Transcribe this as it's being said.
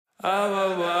You're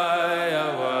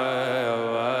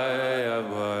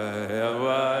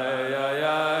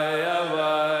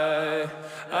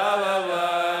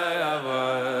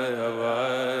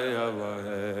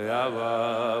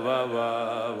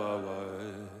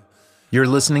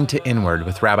listening to Inward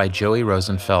with Rabbi Joey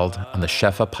Rosenfeld on the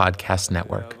Shefa Podcast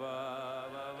Network.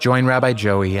 Join Rabbi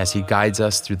Joey as he guides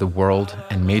us through the world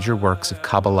and major works of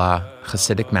Kabbalah,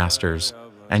 Hasidic masters,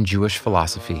 and Jewish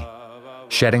philosophy,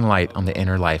 shedding light on the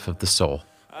inner life of the soul.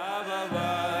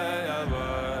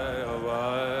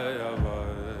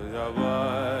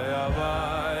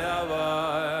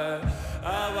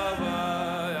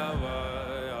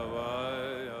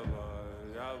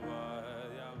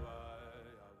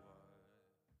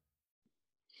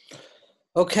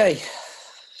 Okay,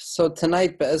 so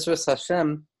tonight, Be'ezras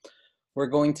Hashem, we're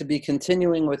going to be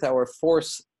continuing with our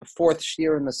fourth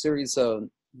shiur in the series of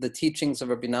the teachings of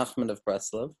Rabbi Nachman of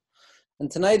Breslov. And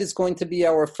tonight is going to be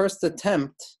our first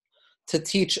attempt to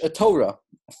teach a Torah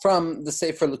from the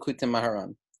Sefer Likutei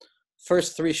Maharan.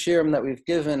 First three shiurim that we've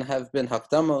given have been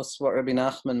Hakdamos, what Rabbi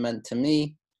Nachman meant to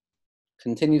me,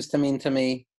 continues to mean to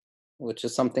me, which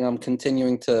is something I'm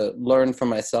continuing to learn for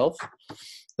myself.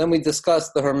 Then we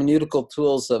discussed the hermeneutical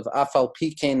tools of Afal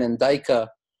Pikein and Daika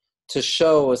to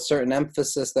show a certain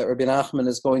emphasis that Rabbi Nachman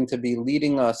is going to be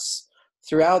leading us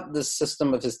throughout the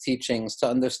system of his teachings to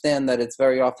understand that it's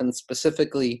very often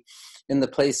specifically in the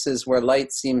places where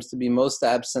light seems to be most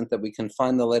absent that we can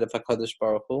find the light of HaKadosh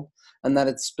Baruch Hu, and that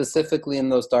it's specifically in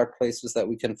those dark places that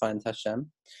we can find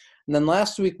Hashem. And then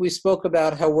last week we spoke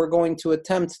about how we're going to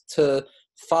attempt to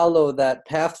follow that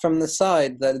path from the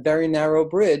side, that very narrow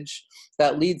bridge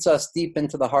that leads us deep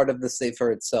into the heart of the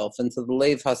Sefer itself, into the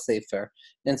Lev HaSefer,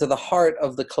 into the heart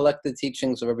of the collected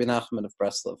teachings of Rabbi Nachman of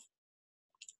Breslov.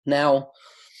 Now,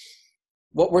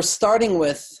 what we're starting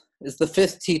with is the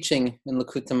fifth teaching in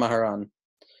Likutei Maharan.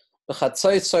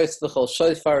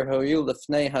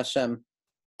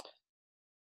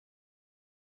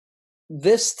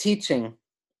 This teaching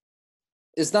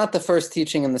is not the first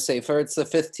teaching in the Sefer, it's the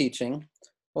fifth teaching.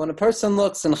 When a person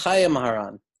looks in Chayei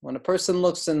Maharan, when a person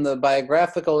looks in the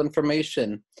biographical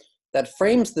information that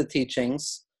frames the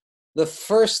teachings, the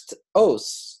first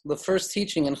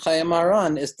teaching in Chayei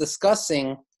Maharan is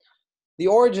discussing the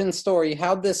origin story,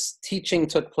 how this teaching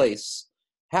took place,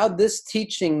 how this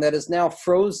teaching that is now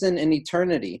frozen in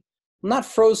eternity, not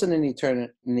frozen in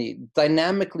eternity,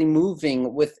 dynamically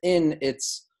moving within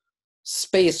its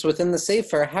space within the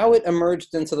Sefer, how it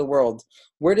emerged into the world.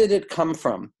 Where did it come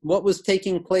from? What was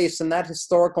taking place in that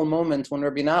historical moment when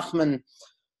Rabbi Nachman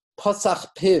Pasach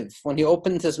Piv, when he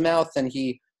opened his mouth and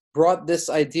he brought this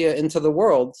idea into the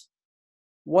world?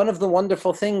 One of the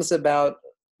wonderful things about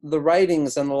the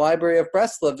writings and the Library of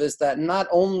Breslov is that not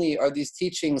only are these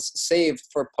teachings saved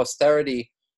for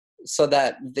posterity so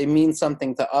that they mean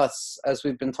something to us, as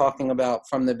we've been talking about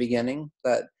from the beginning,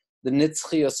 that the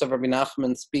Nitzchios of Rabbi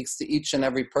Nachman speaks to each and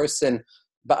every person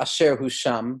ba'asher hu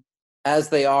sham, as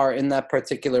they are in that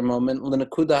particular moment,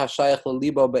 l'nekuda hashayach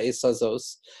l'libo be'es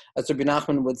hazos, as Rabbi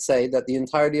Nachman would say, that the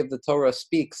entirety of the Torah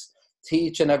speaks to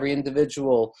each and every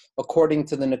individual according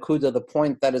to the nekuda, the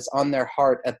point that is on their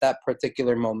heart at that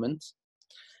particular moment.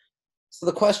 So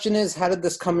the question is, how did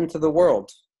this come into the world?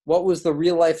 What was the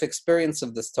real life experience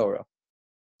of this Torah?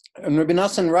 And Rabbi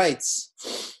Nachman writes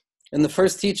in the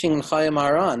first teaching in Chayei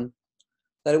Maharan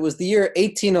that it was the year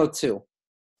 1802.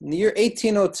 In the year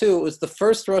 1802, it was the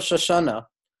first Rosh Hashanah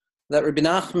that Rabbi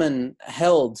Nachman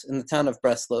held in the town of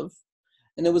Breslov,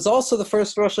 and it was also the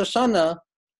first Rosh Hashanah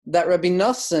that Rabbi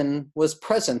Nosson was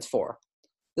present for.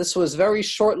 This was very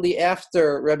shortly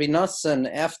after Rabbi Nosson,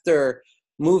 after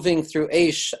moving through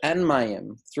Eish and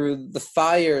Mayim, through the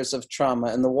fires of trauma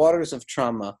and the waters of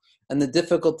trauma, and the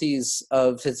difficulties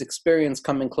of his experience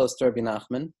coming close to Rabbi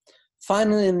Nachman.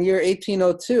 Finally, in the year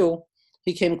 1802,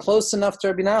 he came close enough to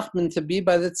Rabbi Nachman to be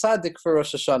by the tzaddik for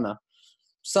Rosh Hashanah,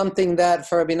 something that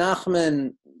for Rabbi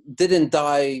Nachman didn't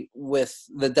die with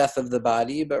the death of the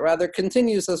body, but rather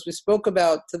continues, as we spoke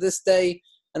about, to this day,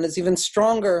 and is even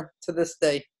stronger to this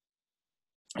day.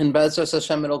 And Be'ezras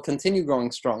Hashem, it'll continue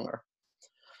growing stronger.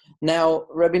 Now,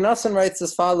 Rabbi Nosson writes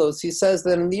as follows. He says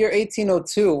that in the year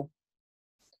 1802,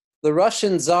 the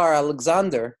Russian Tsar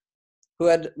Alexander, who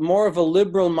had more of a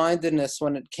liberal mindedness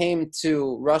when it came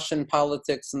to Russian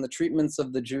politics and the treatments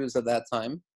of the Jews at that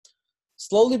time,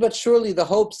 slowly but surely the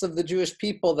hopes of the Jewish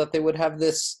people that they would have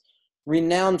this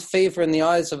renowned favor in the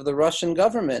eyes of the Russian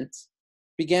government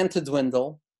began to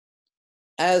dwindle,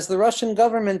 as the Russian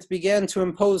government began to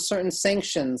impose certain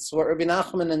sanctions, what Rabbi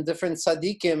Nachman and different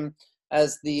tzaddikim,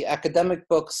 as the academic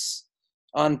books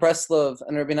on Breslov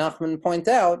and Rabbi Nachman point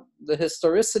out, the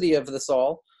historicity of this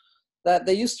all, that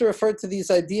they used to refer to these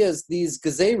ideas, these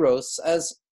gezeros,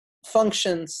 as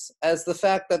functions, as the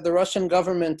fact that the Russian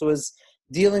government was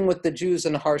dealing with the Jews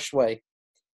in a harsh way.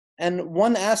 And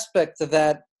one aspect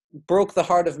that broke the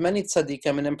heart of many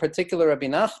tzaddikim, and in particular Rabbi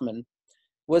Nachman,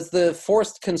 was the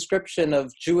forced conscription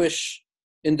of Jewish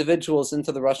individuals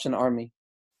into the Russian army.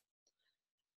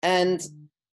 And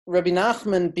Rabbi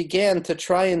Nachman began to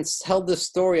try and tell this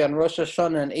story on Rosh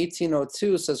Hashanah in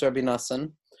 1802, says Rabbi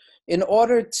Nassan, in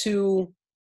order to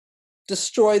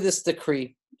destroy this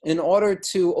decree, in order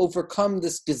to overcome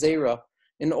this gezerah,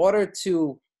 in order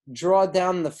to draw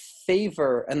down the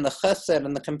favor and the chesed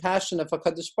and the compassion of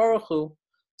HaKadosh Baruch Hu,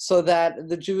 so that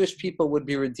the Jewish people would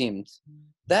be redeemed.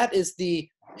 That is the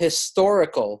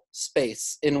historical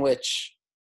space in which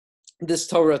this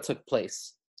Torah took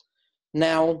place.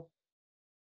 Now,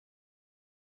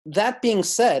 that being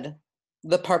said,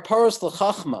 the Parparos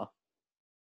L'Chachma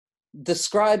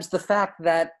describes the fact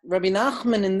that Rabbi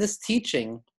Nachman in this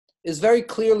teaching is very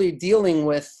clearly dealing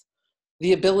with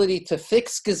the ability to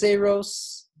fix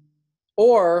gezeros,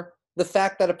 or the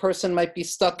fact that a person might be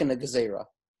stuck in a gezerah.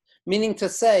 Meaning to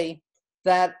say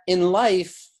that in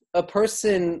life, a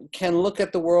person can look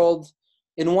at the world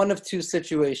in one of two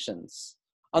situations.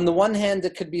 On the one hand,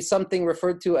 it could be something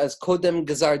referred to as Kodem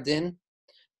Gezar Din,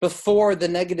 before the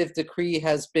negative decree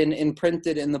has been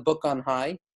imprinted in the book on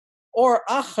high, or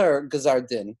Acher Gezar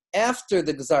Din, after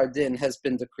the Gezar Din has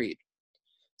been decreed.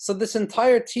 So this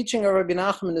entire teaching of Rabbi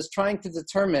Nachman is trying to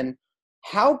determine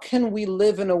how can we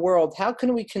live in a world, how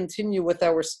can we continue with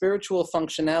our spiritual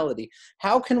functionality,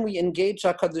 how can we engage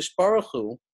HaKadosh Baruch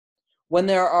Hu when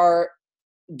there are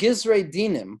Gizrei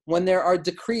Dinim, when there are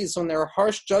decrees, when there are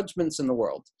harsh judgments in the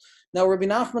world. Now, Rabbi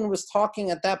Nachman was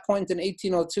talking at that point in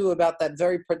 1802 about that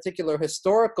very particular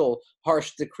historical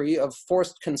harsh decree of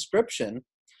forced conscription.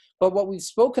 But what we've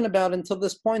spoken about until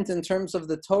this point in terms of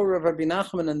the Torah of Rabbi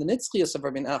Nachman and the Nitzchias of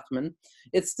Rabbi Nachman,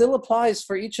 it still applies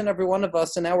for each and every one of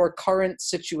us in our current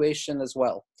situation as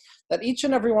well. That each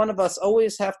and every one of us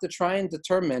always have to try and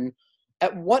determine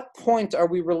at what point are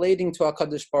we relating to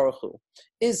HaKadosh Baruch Hu?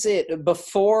 Is it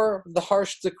before the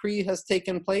harsh decree has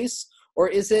taken place, or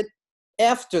is it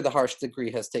after the harsh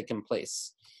decree has taken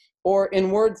place? Or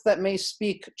in words that may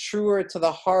speak truer to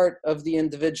the heart of the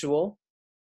individual,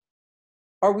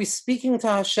 are we speaking to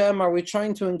Hashem? Are we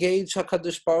trying to engage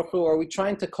HaKadosh Baruch Hu? Are we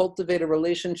trying to cultivate a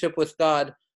relationship with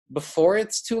God before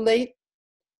it's too late?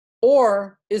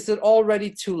 Or is it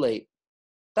already too late?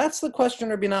 That's the question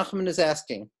Rabbi Nachman is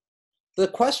asking. The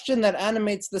question that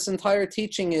animates this entire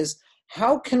teaching is,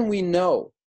 how can we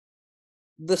know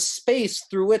the space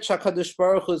through which HaKadosh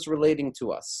Baruch Hu is relating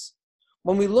to us?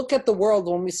 When we look at the world,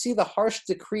 when we see the harsh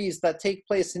decrees that take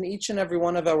place in each and every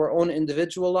one of our own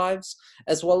individual lives,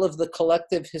 as well as the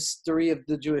collective history of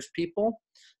the Jewish people,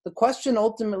 the question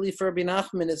ultimately for Rabbi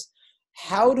Nachman is,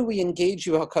 how do we engage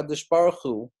you, HaKadosh Baruch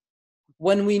Hu,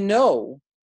 when we know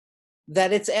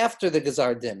that it's after the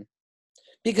Gezar Din?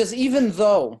 Because even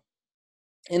though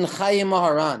in Chayei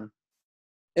Moharan,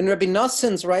 in Rabbi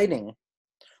Nassan's writing,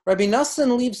 Rabbi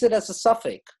Nassan leaves it as a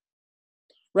suffix.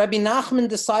 Rabbi Nachman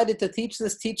decided to teach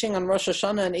this teaching on Rosh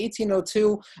Hashanah in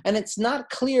 1802, and it's not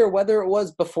clear whether it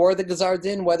was before the Gezar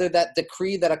Din, whether that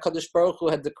decree that HaKadosh Baruch Hu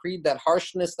had decreed, that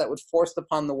harshness that was forced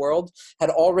upon the world, had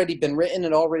already been written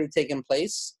and already taken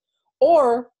place,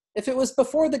 or if it was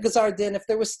before the Gezar Din, if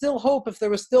there was still hope, if there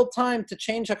was still time to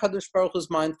change HaKadosh Baruch Hu's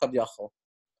mind, Kavyachol.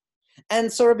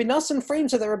 And so Rabbi Nassan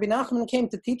frames it that Rabbi Nachman came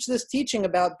to teach this teaching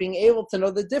about being able to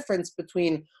know the difference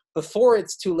between before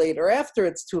it's too late or after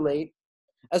it's too late,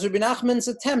 as Rabbi Nachman's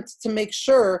attempt to make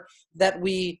sure that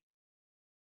we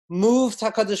moved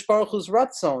HaKadosh Baruch Hu's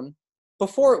Ratzon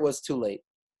before it was too late.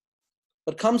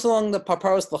 But comes along the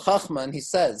Parparos L'Chachma, and he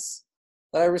says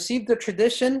that I received a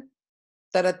tradition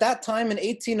that at that time in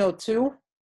 1802,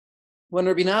 when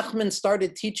Rabbi Nachman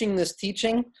started teaching this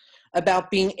teaching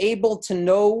about being able to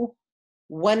know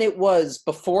when it was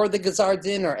before the Gezar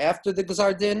Din or after the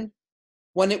Gezar Din,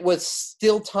 when it was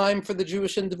still time for the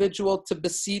Jewish individual to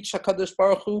beseech HaKadosh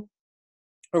Baruch Hu,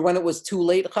 or when it was too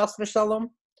late, Chas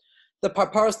v'Shalom, the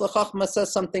Parparos L'Chachma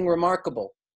says something remarkable.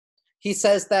 He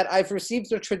says that I've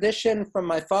received a tradition from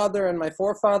my father and my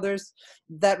forefathers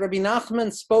that Rabbi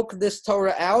Nachman spoke this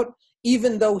Torah out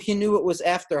even though he knew it was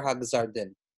after HaGezar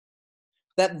Din.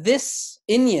 That this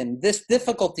inyan, this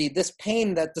difficulty, this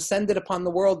pain that descended upon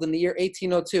the world in the year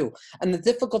 1802, and the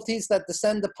difficulties that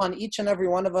descend upon each and every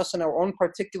one of us in our own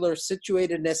particular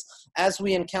situatedness as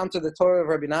we encounter the Torah of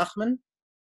Rabbi Nachman,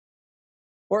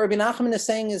 what Rabbi Nachman is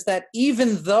saying is that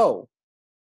even though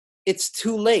it's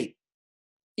too late,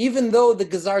 even though the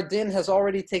Gezar Din has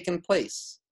already taken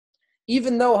place,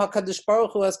 even though HaKadosh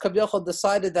Baruch Hu has Kaviyachol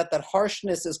decided that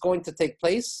harshness is going to take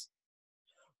place,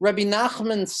 Rabbi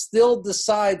Nachman still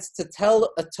decides to tell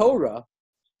a Torah,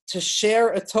 to share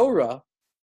a Torah,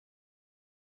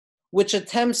 which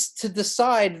attempts to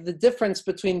decide the difference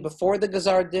between before the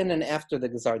Gazar Din and after the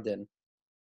Gazar Din.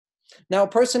 Now, a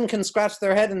person can scratch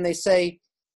their head and they say,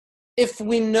 if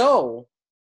we know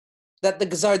that the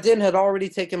Gazar Din had already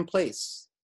taken place,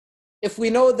 if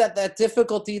we know that that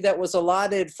difficulty that was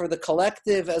allotted for the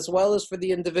collective as well as for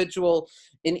the individual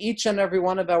in each and every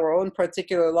one of our own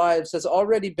particular lives has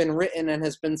already been written and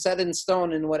has been set in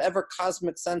stone in whatever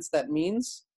cosmic sense that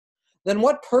means, then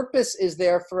what purpose is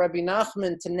there for Rabbi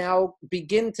Nachman to now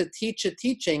begin to teach a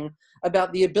teaching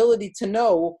about the ability to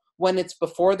know when it's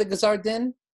before the Gazar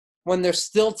Din, when there's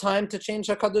still time to change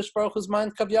HaKadosh Baruch Hu's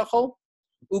mind, Kavyachol,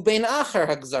 ubein acher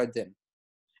HaGazar Din,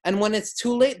 and when it's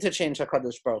too late to change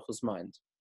HaKadosh Baruch Hu's mind?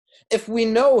 If we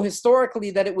know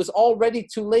historically that it was already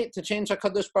too late to change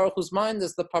HaKadosh Baruch Hu's mind,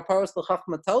 as the Parparos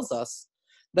L'Chachma tells us,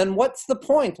 then what's the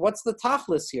point? What's the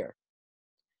tachlis here?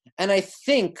 And I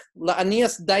think,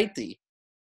 la'anias daiti,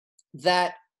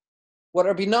 that what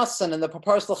Rabbi Nassan and the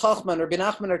Parparos L'Chachma and Rabbi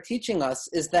Nachman are teaching us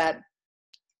is that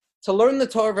to learn the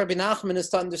Torah of Rabbi Nachman is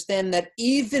to understand that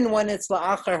even when it's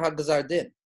la'achar ha'gazar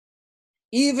din,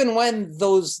 even when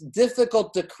those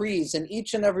difficult decrees in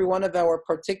each and every one of our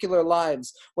particular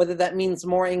lives, whether that means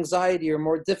more anxiety or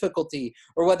more difficulty,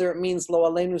 or whether it means lo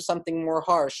aleinu something more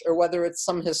harsh, or whether it's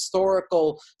some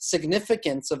historical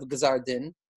significance of Gazar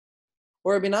Din,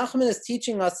 what Rabbi Nachman is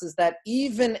teaching us is that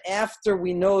even after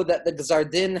we know that the Gazar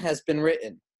Din has been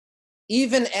written,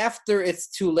 even after it's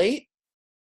too late,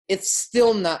 it's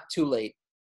still not too late.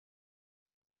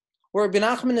 What Rabbi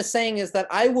Nachman is saying is that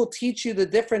I will teach you the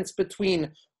difference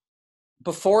between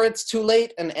before it's too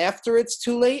late and after it's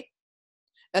too late,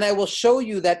 and I will show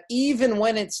you that even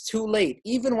when it's too late,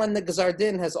 even when the Gazar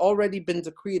Din has already been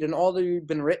decreed and already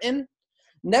been written,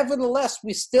 nevertheless,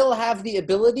 we still have the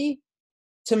ability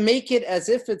to make it as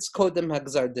if it's Kodem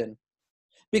HaGazar Din.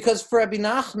 Because for Rabbi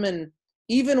Nachman,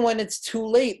 even when it's too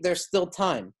late, there's still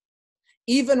time.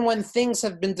 Even when things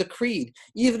have been decreed,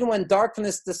 even when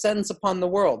darkness descends upon the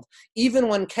world, even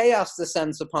when chaos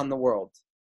descends upon the world,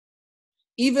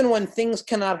 even when things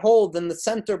cannot hold and the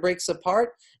center breaks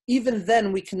apart, even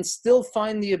then we can still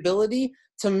find the ability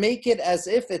to make it as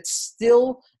if it's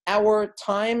still our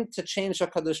time to change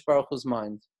HaKadosh Baruch Hu's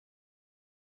mind.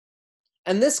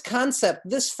 And this concept,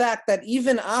 this fact that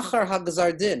even Achar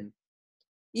HaGazar Din,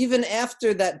 even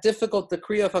after that difficult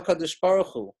decree of HaKadosh Baruch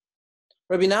Hu,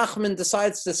 Rabbi Nachman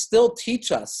decides to still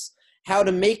teach us how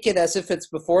to make it as if it's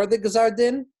before the Gazar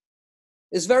Din,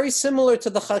 is very similar to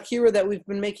the Chakira that we've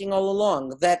been making all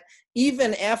along, that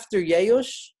even after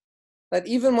Yeyush, that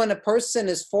even when a person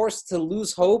is forced to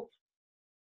lose hope,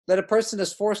 that a person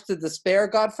is forced to despair,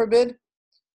 God forbid,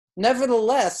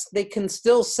 nevertheless, they can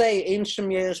still say, Ein Shem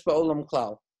Yesh Ba'olam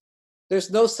Klal. There's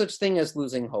no such thing as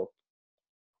losing hope.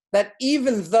 That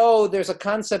even though there's a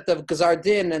concept of Gazar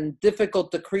Din and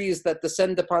difficult decrees that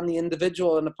descend upon the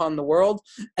individual and upon the world,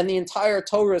 and the entire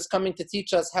Torah is coming to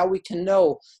teach us how we can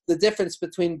know the difference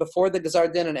between before the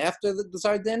Gazar Din and after the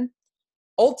Gazar Din,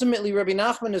 ultimately Rabbi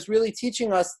Nachman is really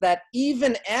teaching us that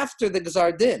even after the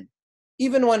Gazar Din,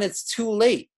 even when it's too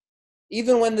late,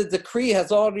 even when the decree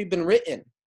has already been written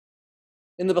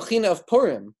in the Bechina of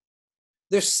Purim,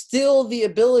 there's still the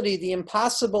ability, the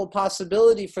impossible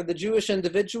possibility for the Jewish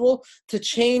individual to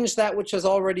change that which has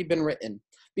already been written.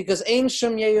 Because Ein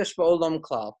Shem Yesh Ba'olam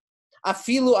Klal,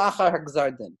 Afilu Achar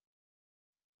HaGazar Din.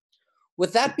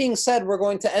 With that being said, we're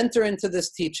going to enter into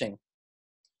this teaching.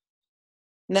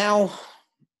 Now,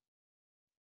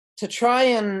 to try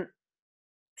and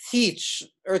teach,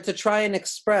 or to try and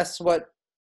express what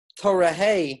Torah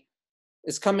Hay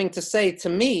is coming to say to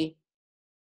me,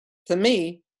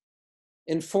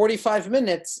 in 45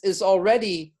 minutes is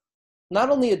already not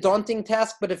only a daunting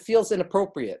task, but it feels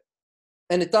inappropriate.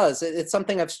 And it does. It's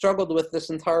something I've struggled with this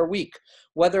entire week,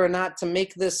 whether or not to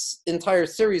make this entire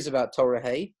series about Torah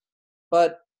Hay.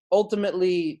 But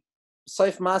ultimately,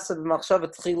 Saif Masa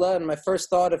b'Machshava Tchila, and my first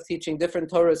thought of teaching different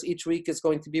Torahs each week is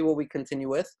going to be what we continue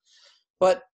with.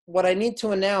 But what I need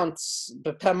to announce,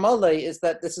 b'Pamale, is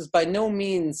that this is by no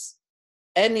means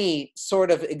any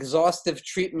sort of exhaustive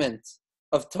treatment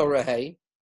of Torah Hay.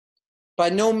 By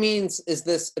no means is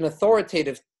this an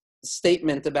authoritative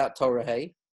statement about Torah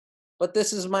Hay, but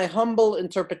this is my humble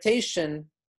interpretation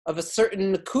of a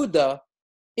certain Nakuda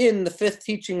in the fifth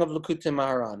teaching of Likutei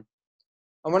Moharan.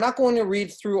 And we're not going to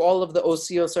read through all of the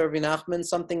Osios of Rabbi Nachman,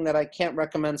 something that I can't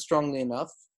recommend strongly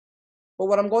enough. But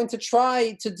what I'm going to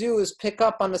try to do is pick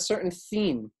up on a certain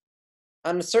theme,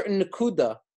 on a certain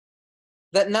Nakuda,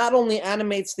 that not only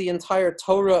animates the entire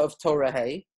Torah of Torah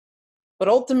Hay, but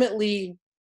ultimately,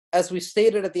 as we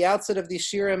stated at the outset of these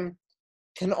shirim,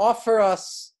 can offer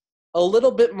us a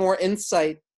little bit more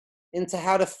insight into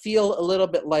how to feel a little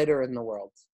bit lighter in the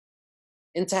world,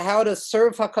 into how to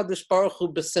serve HaKadosh Baruch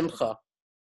Hu b'simcha,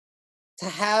 to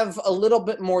have a little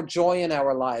bit more joy in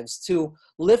our lives, to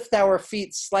lift our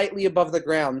feet slightly above the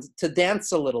ground, to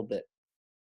dance a little bit,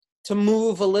 to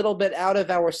move a little bit out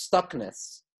of our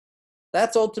stuckness.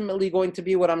 That's ultimately going to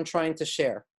be what I'm trying to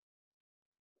share.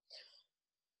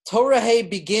 Torah Hay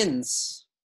begins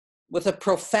with a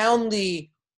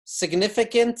profoundly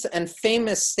significant and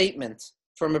famous statement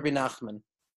from Rabbi Nachman.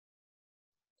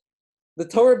 The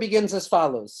Torah begins as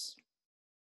follows: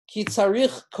 Ki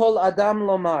tzarich kol adam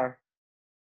lomar.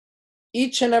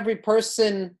 Each and every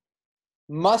person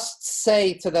must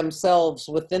say to themselves,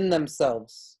 within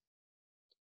themselves,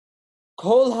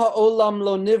 Kol ha'olam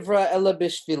lo nivra ela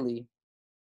bishvili.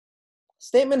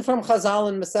 Statement from Chazal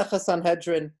in Maseches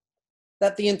Sanhedrin,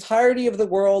 that the entirety of the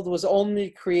world was only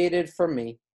created for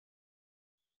me.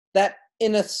 That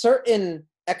in a certain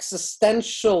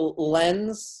existential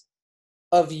lens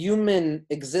of human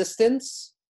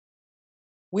existence,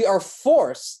 we are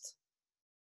forced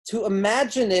to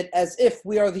imagine it as if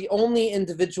we are the only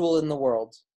individual in the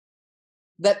world.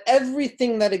 That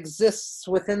everything that exists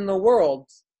within the world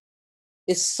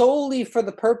is solely for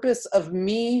the purpose of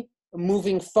me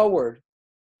moving forward.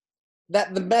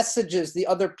 That the messages, the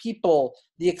other people,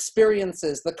 the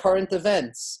experiences, the current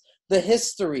events, the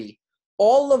history,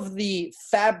 all of the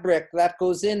fabric that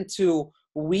goes into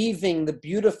weaving the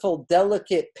beautiful,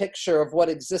 delicate picture of what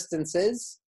existence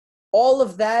is, all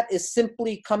of that is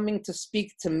simply coming to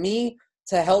speak to me,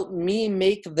 to help me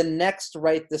make the next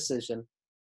right decision.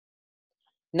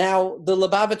 Now, the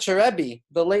Lubavitcher Rebbe,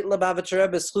 the late Lubavitcher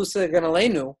Rebbe, Zchusa Egan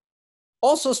Aleinu,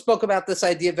 also spoke about this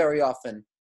idea very often.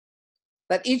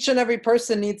 That each and every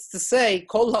person needs to say,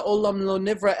 Kol ha'olam lo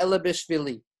nivra ela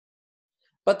bishvili.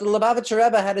 But the Lubavitcher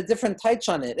Rebbe had a different taich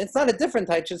on it. It's not a different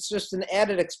taich, it's just an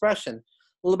added expression.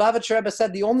 The Lubavitcher Rebbe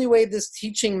said the only way this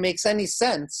teaching makes any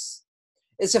sense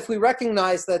is if we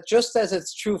recognize that just as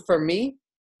it's true for me,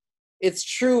 it's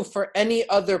true for any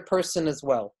other person as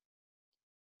well.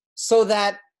 So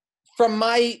that from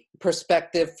my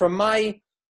perspective, from my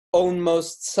own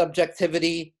most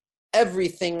subjectivity,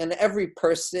 everything and every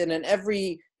person and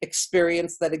every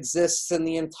experience that exists in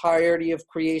the entirety of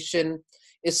creation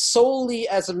is solely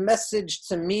as a message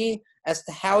to me as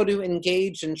to how to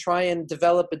engage and try and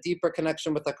develop a deeper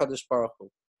connection with HaKadosh Baruch Hu.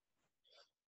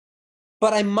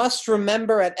 But I must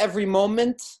remember at every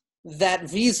moment that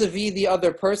vis-a-vis the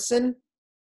other person,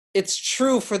 it's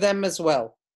true for them as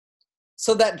well.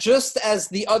 So that just as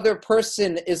the other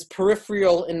person is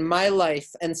peripheral in my life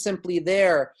and simply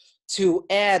there to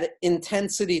add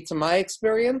intensity to my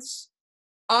experience,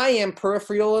 I am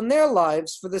peripheral in their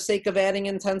lives for the sake of adding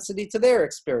intensity to their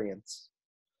experience.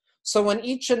 So when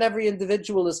each and every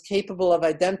individual is capable of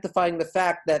identifying the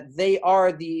fact that they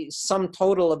are the sum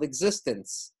total of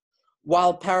existence,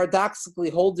 while paradoxically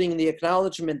holding the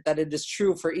acknowledgement that it is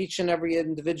true for each and every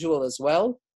individual as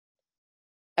well,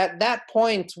 at that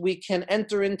point we can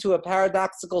enter into a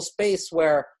paradoxical space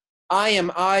where I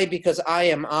am I because I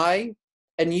am I,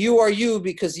 and you are you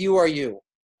because you are you,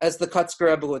 as the Kotzker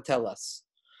Rebbe would tell us.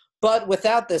 But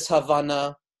without this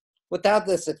Havana, without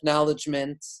this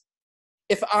acknowledgement,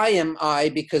 if I am I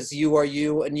because you are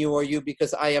you and you are you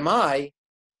because I am I,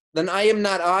 then I am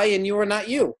not I and you are not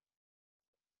you.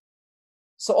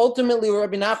 So ultimately what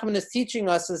Rabbi Nachman is teaching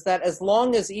us is that as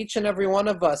long as each and every one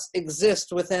of us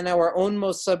exist within our own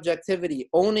most subjectivity,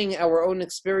 owning our own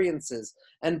experiences,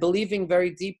 and believing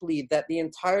very deeply that the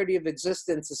entirety of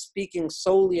existence is speaking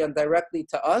solely and directly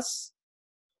to us,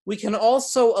 we can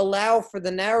also allow for the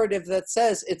narrative that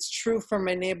says it's true for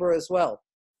my neighbor as well,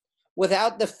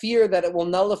 without the fear that it will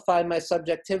nullify my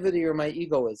subjectivity or my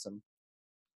egoism.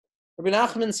 Rabbi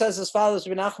Nachman says as follows.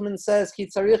 Rabbi Nachman says, Ki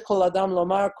tzarich kol adam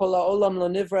lomar kol ha'olam lo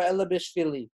nivra ela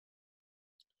bishvili.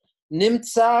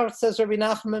 Nimtzar, says Rabbi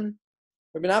Nachman.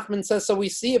 Rabbi Nachman says, so we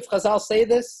see, if Chazal say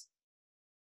this,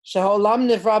 Sheha'olam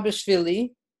nivra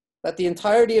bishvili, that the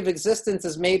entirety of existence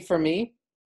is made for me,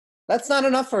 that's not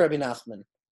enough for Rabbi Nachman.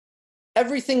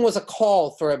 Everything was a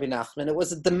call for Rabbi Nachman. It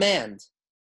was a demand.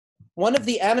 One of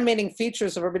the animating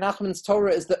features of Rabbi Nachman's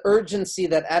Torah is the urgency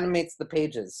that animates the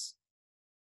pages.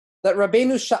 That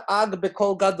Rabbeinu Sha'ag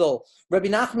B'Kol Gadol, Rabbi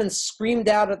Nachman screamed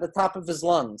out at the top of his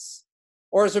lungs.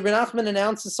 Or as Rabbi Nachman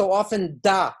announces so often,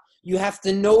 Da, you have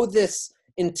to know this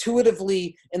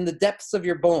intuitively in the depths of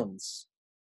your bones.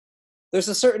 There's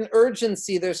a certain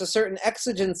urgency, there's a certain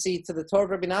exigency to the Torah of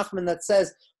Rabbi Nachman that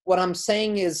says, what I'm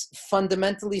saying is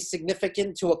fundamentally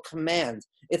significant to a command.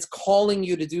 It's calling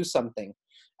you to do something.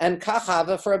 And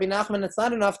Kachava, for Rabbi Nachman, it's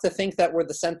not enough to think that we're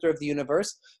the center of the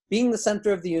universe. Being the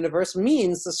center of the universe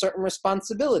means a certain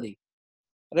responsibility.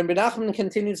 And Rabbi Nachman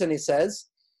continues and he says,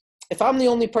 if I'm the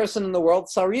only person in the world,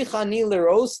 Sarich ani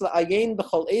liros la'ayin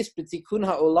b'chol eis b'tikun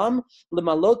ha'olam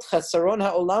l'malot chasaron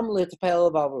ha'olam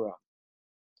l'tipel v'avuram.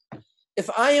 If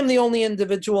I am the only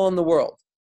individual in the world,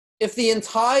 if the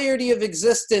entirety of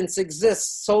existence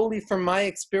exists solely from my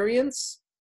experience,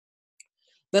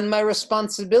 then my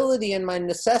responsibility and my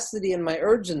necessity and my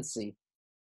urgency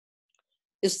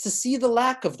is to see the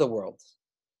lack of the world,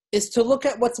 is to look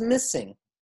at what's missing,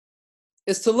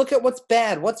 is to look at what's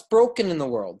bad, what's broken in the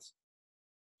world.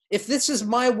 If this is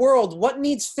my world, what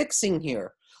needs fixing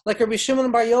here? Like Rabbi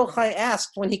Shimon Bar Yochai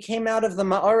asked when he came out of the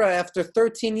Ma'ara after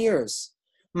 13 years,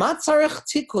 Ma tzarech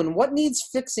tikun, what needs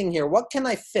fixing here? What can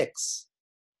I fix?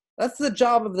 That's the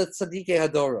job of the Tzadikei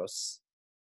Hadoros.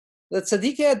 The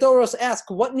Tzadikei Hadoros ask,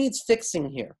 what needs fixing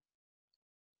here?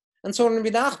 And so when Rabbi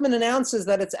Nachman announces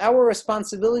that it's our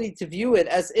responsibility to view it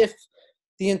as if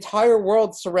the entire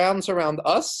world surrounds around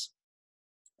us,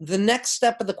 the next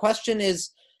step of the question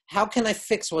is, how can I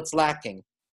fix what's lacking?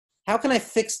 How can I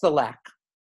fix the lack?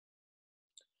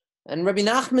 And Rabbi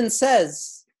Nachman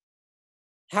says,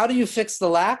 how do you fix the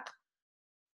lack?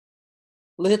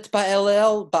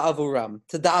 L'hitpa'elel ba'avuram,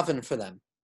 to daven for them.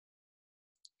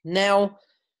 Now,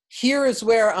 here is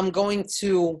where I'm going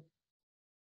to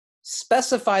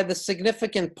specify the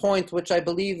significant point which I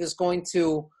believe is going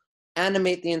to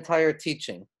animate the entire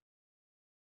teaching.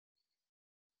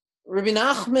 Rabbi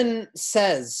Nachman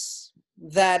says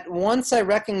that once I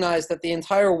recognize that the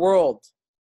entire world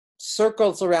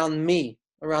circles around me,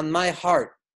 around my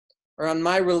heart, around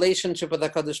my relationship with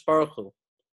HaKadosh Baruch Hu,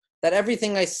 that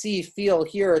everything I see, feel,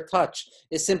 hear, or touch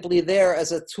is simply there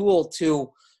as a tool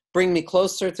to bring me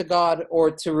closer to God or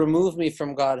to remove me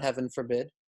from God, heaven forbid.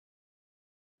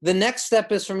 The next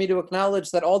step is for me to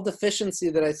acknowledge that all deficiency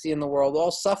that I see in the world,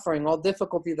 all suffering, all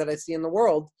difficulty that I see in the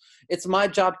world, it's my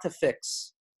job to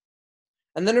fix.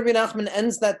 And then Rabbi Nachman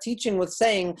ends that teaching with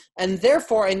saying, and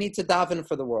therefore I need to daven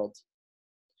for the world.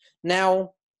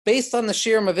 Now, based on the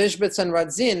shirim of Ishbitz and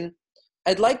Radzin,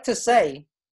 I'd like to say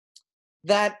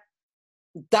that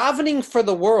davening for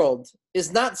the world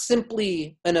is not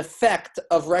simply an effect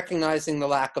of recognizing the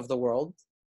lack of the world,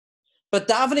 but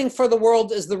davening for the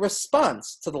world is the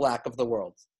response to the lack of the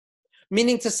world.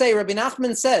 Meaning to say, Rabbi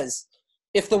Nachman says,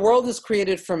 if the world is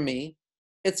created from me,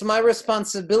 it's my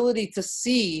responsibility to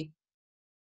see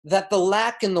that the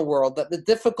lack in the world, that the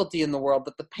difficulty in the world,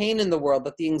 that the pain in the world,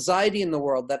 that the anxiety in the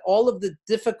world, that all of the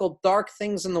difficult, dark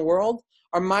things in the world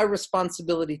are my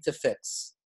responsibility to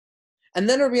fix. And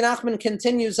then Rabbi Nachman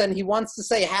continues and he wants to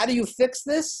say, how do you fix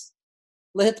this?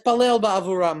 L'hitpalel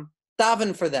ba'avuram,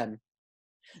 daven for them.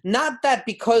 Not that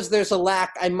because there's a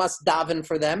lack, I must daven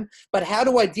for them, but how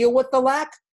do I deal with the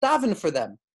lack? Daven for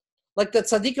them. Like the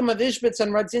tzaddikim of Ishbitz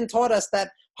and Radzin taught us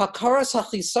that hakaras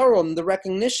hachisaron, the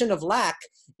recognition of lack,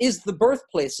 is the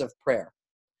birthplace of prayer.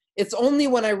 It's only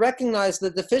when I recognize the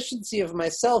deficiency of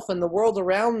myself and the world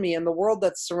around me and the world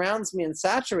that surrounds me and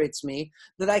saturates me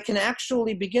that I can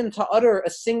actually begin to utter a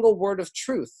single word of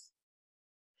truth,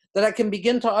 that I can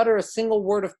begin to utter a single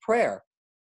word of prayer.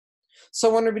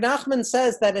 So when Rabbi Nachman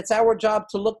says that it's our job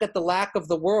to look at the lack of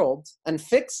the world and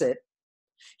fix it,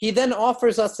 he then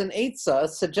offers us an eitzah, a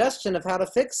suggestion of how to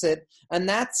fix it, and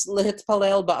that's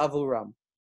l'hitpalel ba'avuram.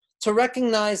 To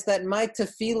recognize that my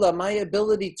tefillah, my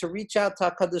ability to reach out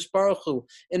to HaKadosh Baruch Hu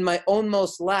in my own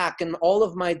most lack and all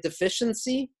of my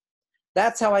deficiency,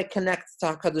 that's how I connect to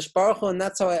HaKadosh Baruch Hu, and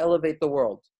that's how I elevate the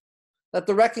world. That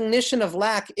the recognition of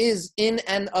lack is in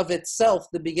and of itself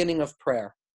the beginning of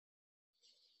prayer.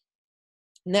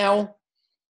 Now,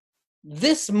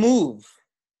 this move,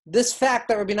 this fact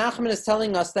that Rabbi Nachman is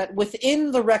telling us that within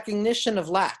the recognition of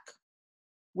lack,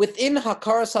 within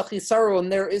Hakaras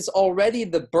HaChisaron, there is already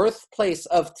the birthplace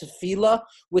of Tefillah,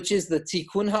 which is the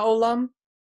Tikkun HaOlam.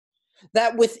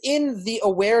 That within the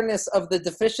awareness of the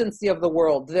deficiency of the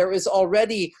world, there is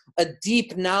already a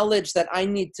deep knowledge that I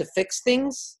need to fix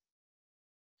things,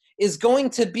 is going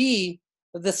to be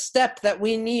the step that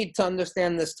we need to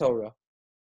understand this Torah.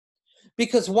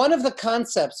 Because one of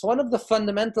the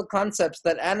fundamental concepts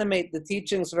that animate the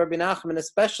teachings of Rabbi Nachman,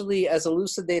 especially as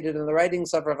elucidated in the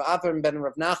writings of Rav Avram ben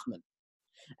Rav Nachman,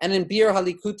 and in Bir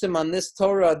Halikutim on this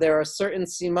Torah, there are certain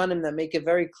simanim that make it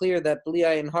very clear that Bli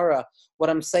Ayin Hara, what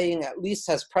I'm saying at least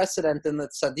has precedent in the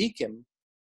tzaddikim,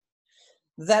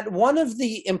 that one of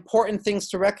the important things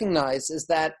to recognize is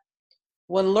that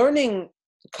when learning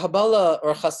Kabbalah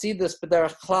or Hasidus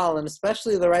B'derech Klal, and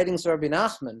especially the writings of Rabbi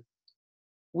Nachman,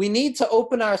 we need to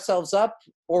open ourselves up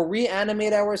or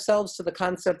reanimate ourselves to the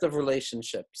concept of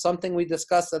relationship, something we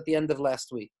discussed at the end of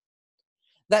last week.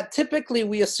 That typically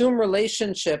we assume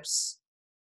relationships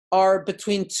are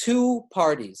between two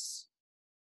parties,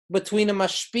 between a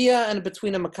mashpia and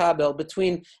between a makabel,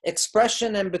 between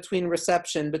expression and between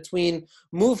reception, between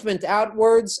movement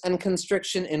outwards and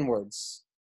constriction inwards.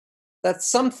 That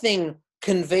something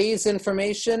conveys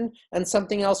information and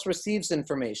something else receives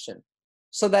information.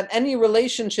 So that any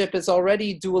relationship is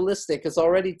already dualistic, is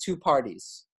already two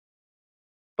parties.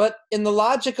 But in the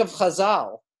logic of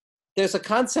Chazal, there's a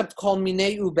concept called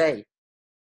minei ubei.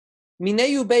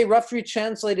 Minei ubei, roughly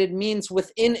translated, means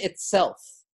within itself.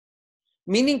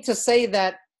 Meaning to say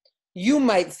that you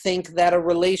might think that a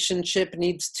relationship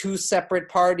needs two separate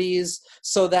parties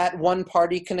so that one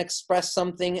party can express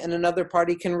something and another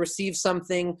party can receive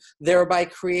something, thereby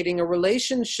creating a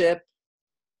relationship.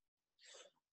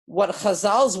 What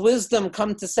Chazal's wisdom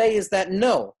come to say is that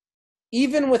no,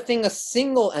 even within a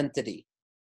single entity,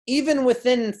 even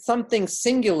within something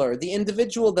singular, the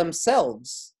individual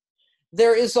themselves,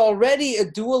 there is already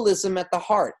a dualism at the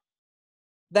heart.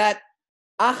 That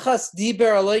Achas diber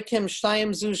Elokim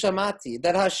shtayim zu shamati,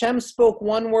 that Hashem spoke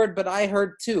one word, but I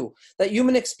heard two. That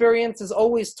human experience is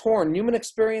always torn. Human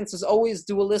experience is always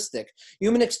dualistic.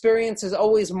 Human experience is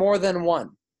always more than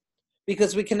one,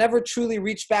 because we can never truly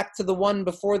reach back to the one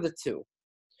before the two.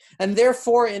 And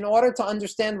therefore, in order to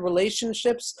understand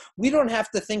relationships, we don't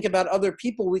have to think about other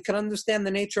people. We can understand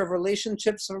the nature of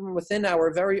relationships from within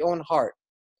our very own heart.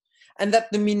 And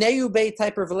that the minei ubei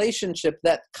type of relationship,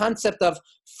 that concept of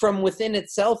from within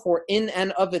itself or in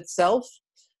and of itself,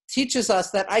 teaches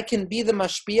us that I can be the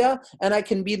mashpia and I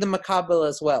can be the makabel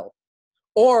as well.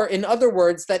 Or in other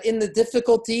words, that in the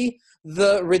difficulty,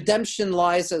 the redemption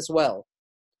lies as well.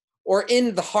 Or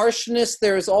in the harshness,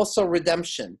 there is also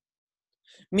redemption.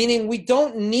 Meaning we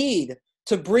don't need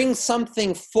to bring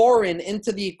something foreign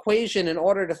into the equation in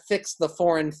order to fix the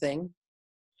foreign thing.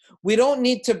 We don't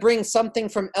need to bring something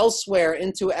from elsewhere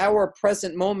into our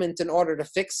present moment in order to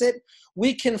fix it.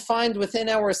 We can find within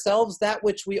ourselves that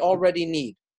which we already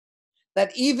need.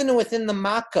 That even within the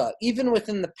makkah, even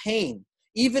within the pain,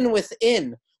 even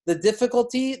within the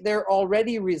difficulty, there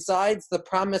already resides the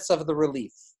promise of the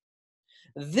relief.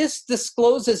 This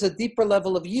discloses a deeper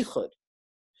level of yichud.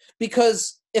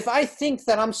 Because if I think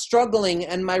that I'm struggling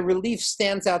and my relief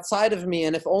stands outside of me,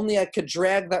 and if only I could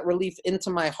drag that relief into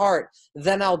my heart,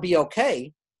 then I'll be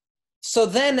okay. So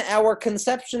then our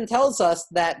conception tells us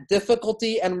that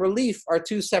difficulty and relief are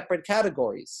two separate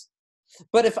categories.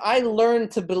 But if I learn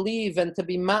to believe and to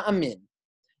be ma'amin,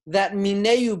 that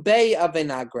minei ubei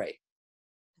avenagre,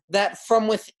 that from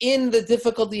within the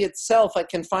difficulty itself I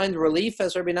can find relief,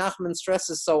 as Rabbi Nachman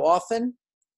stresses so often,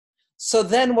 so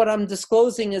then what I'm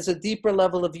disclosing is a deeper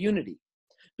level of unity.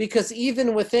 Because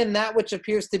even within that which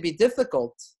appears to be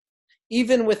difficult,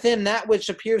 even within that which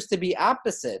appears to be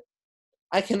opposite,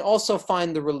 I can also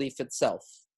find the relief itself.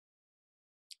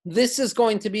 This is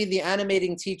going to be the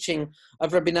animating teaching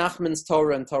of Rabbi Nachman's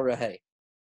Torah and Torah Hay.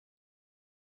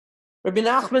 Rabbi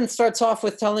Nachman starts off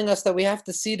with telling us that we have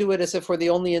to see to it as if we're the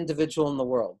only individual in the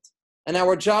world. And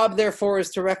our job, therefore,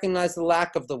 is to recognize the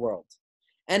lack of the world.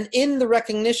 And in the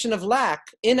recognition of lack,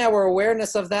 in our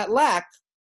awareness of that lack,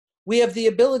 we have the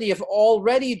ability of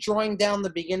already drawing down the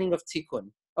beginning of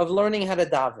tikkun, of learning how to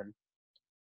daven.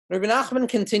 Rabbi Nachman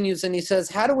continues and he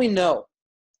says, how do we know?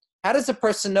 How does a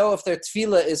person know if their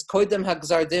tefillah is koidem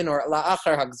hagzardin or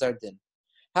la'achar hagzardin?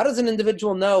 How does an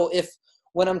individual know if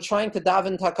when I'm trying to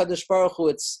daven to HaKadosh Baruch Hu,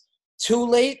 it's too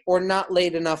late or not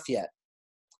late enough yet?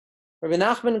 Rabbi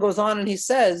Nachman goes on and he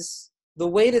says, the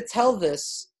way to tell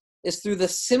this is through the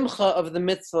simcha of the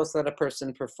mitzvahs that a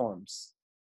person performs.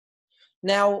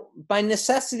 Now, by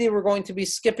necessity, we're going to be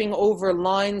skipping over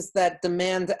lines that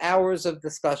demand hours of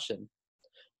discussion.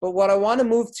 But what I want to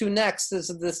move to next is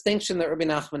a distinction that Rabbi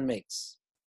Nachman makes.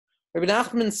 Rabbi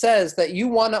Nachman says that you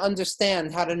want to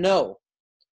understand how to know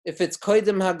if it's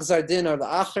koidem hagzardin or the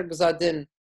achar gzardin.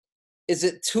 Is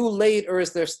it too late or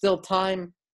is there still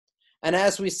time? And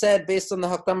as we said, based on the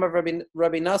Hakdama of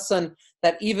Rabbi Nassan,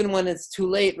 that even when it's too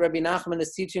late, Rabbi Nachman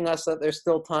is teaching us that there's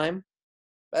still time.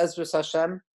 Be'ezras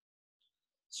Hashem.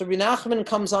 So Rabbi Nachman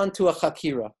comes on to a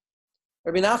chakira.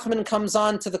 Rabbi Nachman comes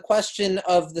on to the question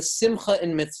of the simcha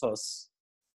in mitzvos.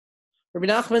 Rabbi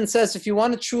Nachman says, if you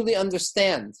want to truly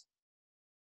understand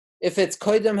if it's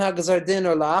koidem hagzardin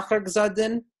or la'achar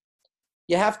gzardin,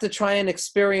 you have to try and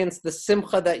experience the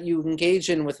simcha that you engage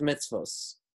in with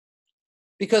mitzvos.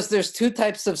 Because there's two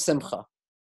types of simcha.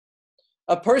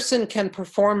 A person can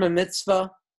perform a mitzvah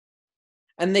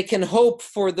and they can hope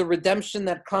for the redemption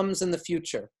that comes in the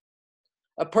future.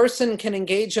 A person can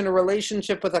engage in a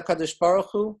relationship with HaKadosh Baruch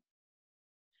Hu,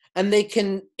 and they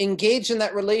can engage in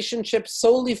that relationship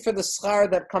solely for the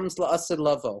schar that comes la'asid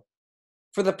lavo,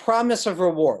 for the promise of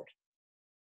reward.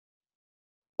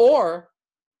 Or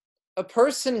a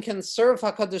person can serve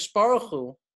HaKadosh Baruch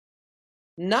Hu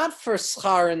not for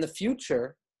schar in the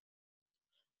future,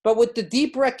 but with the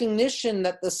deep recognition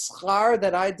that the schar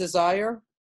that I desire,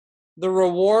 the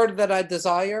reward that I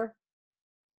desire,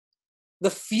 the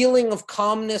feeling of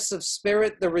calmness of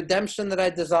spirit, the redemption that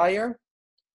I desire,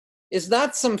 is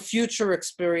not some future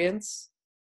experience,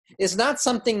 is not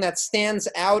something that stands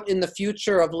out in the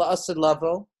future of la'asid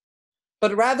lavo,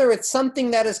 but rather it's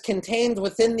something that is contained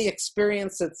within the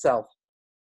experience itself.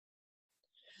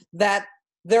 That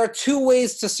there are two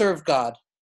ways to serve God.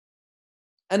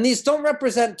 And these don't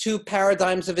represent two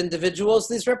paradigms of individuals,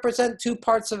 these represent two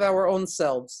parts of our own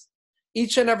selves.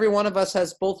 Each and every one of us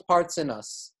has both parts in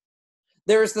us.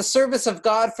 There is the service of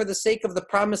God for the sake of the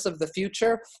promise of the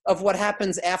future, of what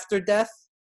happens after death,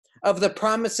 of the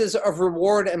promises of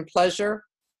reward and pleasure,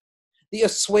 the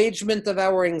assuagement of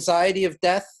our anxiety of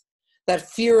death, that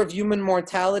fear of human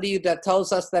mortality that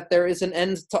tells us that there is an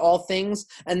end to all things,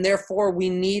 and therefore we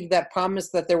need that promise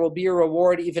that there will be a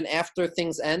reward even after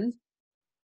things end.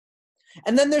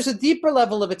 And then there's a deeper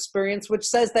level of experience which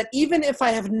says that even if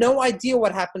I have no idea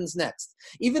what happens next,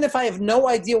 even if I have no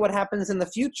idea what happens in the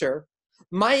future,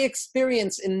 my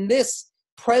experience in this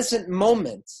present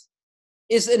moment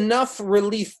is enough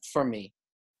relief for me.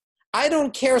 I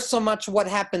don't care so much what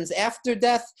happens after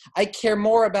death, I care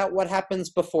more about what happens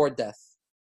before death.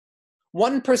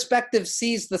 One perspective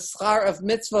sees the schar of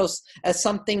mitzvos as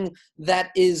something that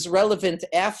is relevant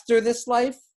after this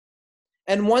life,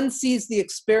 and one sees the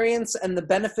experience and the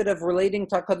benefit of relating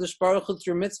to HaKadosh Baruch Hu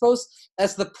through mitzvos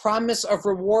as the promise of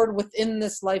reward within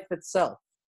this life itself.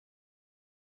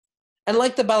 And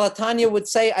like the Baal HaTanya would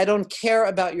say, I don't care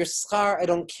about your schar, I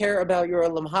don't care about your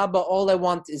olam haba, all I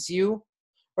want is you.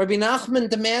 Rabbi Nachman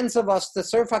demands of us to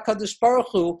serve HaKadosh Baruch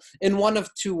Hu in one of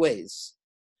two ways.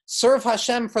 Serve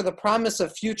Hashem for the promise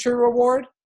of future reward,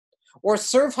 or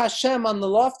serve Hashem on the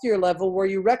loftier level where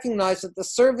you recognize that the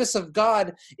service of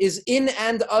God is in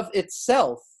and of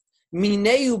itself,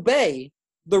 mineu bei,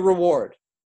 the reward.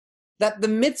 That the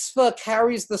mitzvah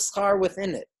carries the schar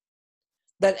within it.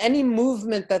 That any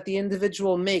movement that the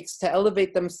individual makes to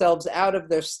elevate themselves out of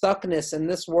their stuckness in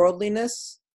this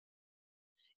worldliness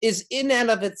is in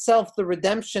and of itself the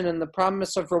redemption and the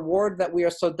promise of reward that we are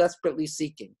so desperately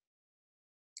seeking.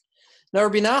 Now,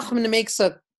 Rabbi Nachman makes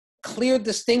a clear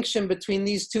distinction between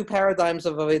these two paradigms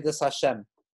of Avodas Hashem.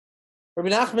 Rabbi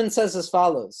Nachman says as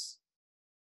follows: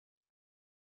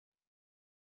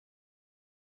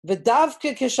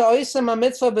 V'davke k'sha'osem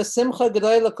ha'mitzvah b'simcha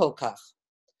gedola kol kach.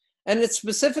 And it's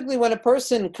specifically when a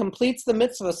person completes the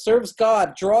mitzvah, serves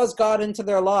God, draws God into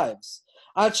their lives,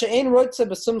 to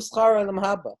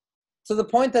the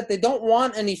point that they don't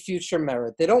want any future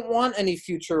merit, they don't want any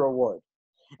future reward.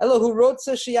 But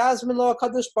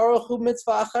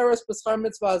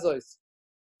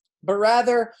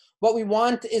rather, what we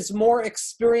want is more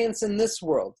experience in this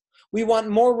world. We want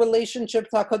more relationship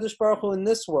to HaKadosh Baruch Hu in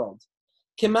this world.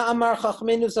 Like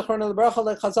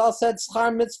Chazal said,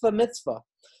 schar mitzvah mitzvah,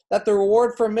 that the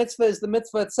reward for a mitzvah is the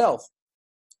mitzvah itself.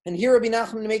 And here Rabbi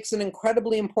Nachman makes an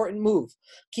incredibly important move.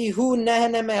 Because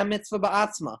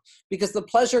the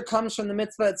pleasure comes from the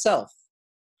mitzvah itself.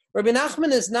 Rabbi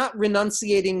Nachman is not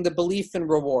renunciating the belief in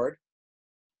reward,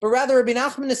 but rather Rabbi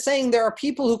Nachman is saying there are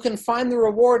people who can find the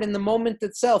reward in the moment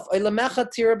itself.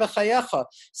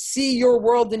 See your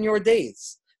world in your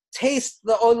days. Taste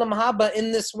the olam haba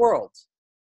in this world.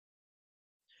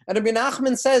 And Rabbi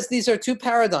Nachman says these are two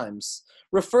paradigms,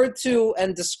 referred to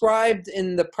and described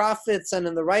in the prophets and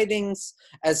in the writings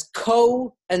as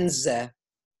ko and zeh.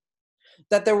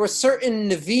 That there were certain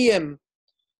neviim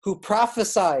who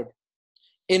prophesied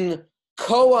in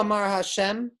ko amar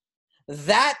Hashem.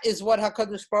 That is what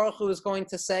HaKadosh Baruch Hu is going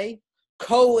to say.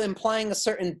 Ko implying a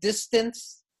certain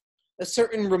distance, a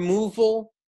certain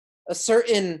removal, a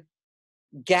certain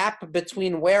gap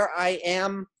between where I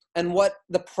am and what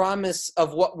the promise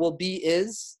of what will be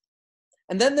is.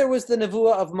 And then there was the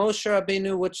nevuah of Moshe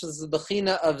Rabbeinu, which is the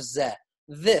bechina of zeh.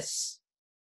 This.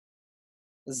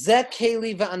 Zeh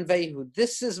keli va'anvehu.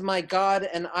 This is my God,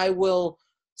 and I will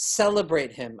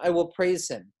celebrate him. I will praise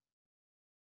him.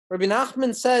 Rabbi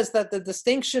Nachman says that the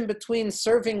distinction between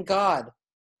serving God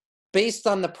based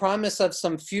on the promise of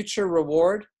some future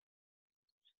reward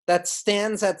that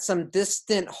stands at some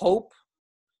distant hope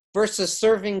versus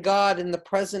serving God in the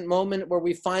present moment where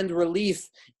we find relief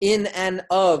in and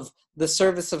of the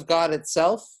service of God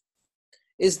itself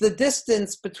is the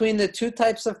distance between the two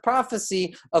types of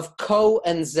prophecy of ko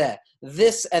and zeh,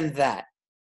 this and that.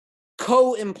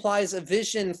 Ko implies a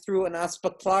vision through an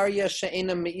aspaklaria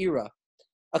she'ena me'ira,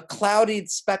 a clouded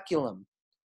speculum,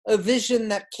 a vision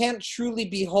that can't truly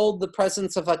behold the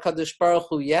presence of HaKadosh Baruch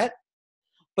Hu yet,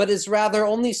 but is rather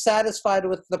only satisfied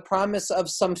with the promise of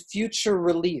some future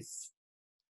relief.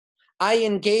 I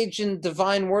engage in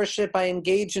divine worship, I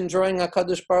engage in drawing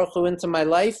HaKadosh Baruch Hu into my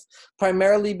life,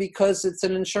 primarily because it's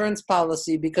an insurance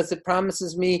policy, because it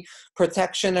promises me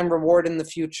protection and reward in the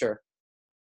future.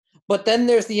 But then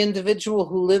there's the individual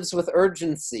who lives with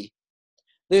urgency.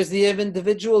 There's the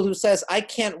individual who says, I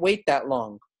can't wait that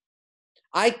long.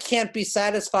 I can't be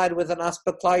satisfied with an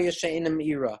aspaklaria she'ena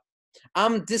me'ira.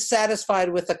 I'm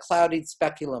dissatisfied with a clouded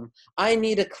speculum. I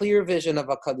need a clear vision of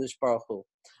HaKadosh Baruch Hu.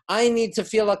 I need to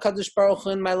feel HaKadosh Baruch Hu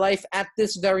in my life at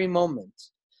this very moment.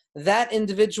 That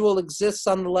individual exists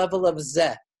on the level of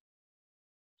zeh.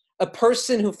 A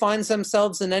person who finds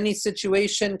themselves in any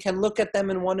situation can look at them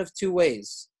in one of two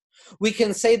ways. We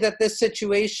can say that this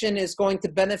situation is going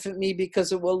to benefit me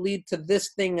because it will lead to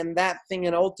this thing and that thing,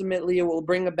 and ultimately it will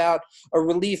bring about a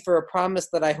relief or a promise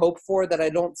that I hope for that I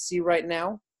don't see right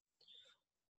now.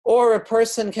 Or a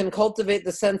person can cultivate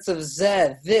the sense of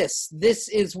zeh, this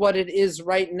is what it is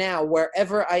right now.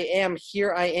 Wherever I am,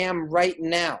 here I am right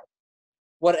now.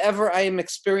 Whatever I am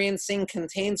experiencing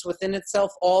contains within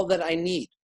itself all that I need.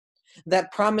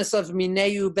 That promise of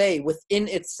minei bay within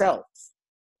itself.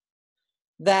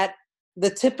 That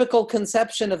the typical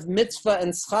conception of mitzvah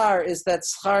and schar is that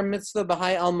schar mitzvah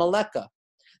b'hai al maleka,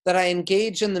 that I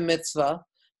engage in the mitzvah,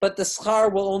 but the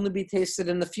schar will only be tasted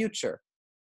in the future.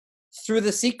 Through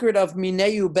the secret of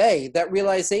minei bay, that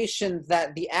realization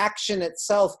that the action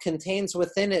itself contains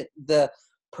within it the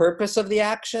purpose of the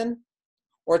action,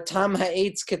 or tam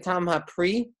ha'etz ketam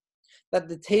ha'pri, that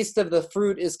the taste of the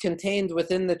fruit is contained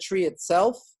within the tree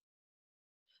itself,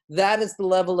 that is the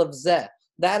level of zeh.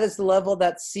 That is the level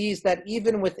that sees that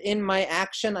even within my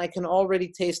action, I can already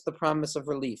taste the promise of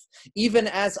relief. Even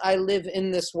as I live in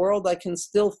this world, I can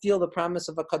still feel the promise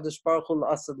of HaKadosh Baruch Hu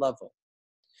la'asad level.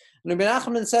 And Rabbi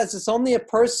Nachman says it's only a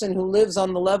person who lives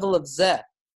on the level of zeh.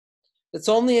 It's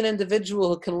only an individual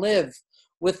who can live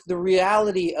with the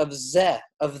reality of zeh,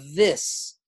 of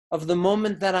this, of the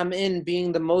moment that I'm in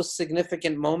being the most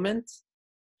significant moment.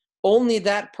 Only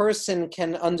that person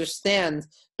can understand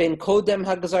ben kodem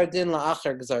hagzar din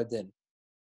la'achar gzar din.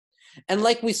 And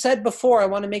like we said before, I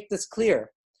want to make this clear,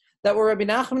 that what Rabbi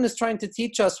Nachman is trying to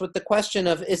teach us with the question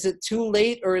of is it too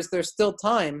late or is there still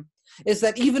time, is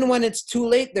that even when it's too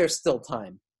late, there's still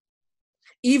time.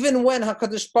 Even when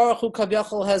HaKadosh Baruch Hu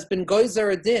Kavyachol has been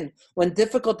goyzer a din, when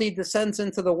difficulty descends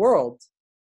into the world,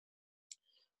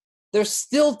 there's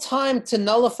still time to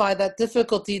nullify that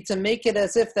difficulty, to make it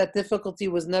as if that difficulty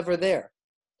was never there.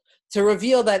 To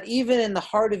reveal that even in the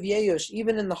heart of Yeyush,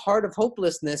 even in the heart of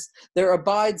hopelessness, there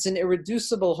abides an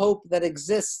irreducible hope that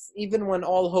exists even when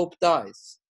all hope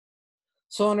dies.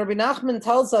 So when Rabbi Nachman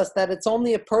tells us that it's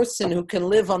only a person who can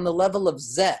live on the level of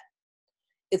zeh,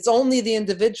 it's only the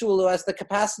individual who has the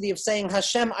capacity of saying,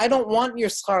 Hashem, I don't want your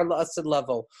schar la'asad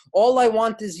level. All I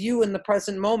want is you in the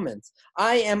present moment.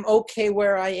 I am okay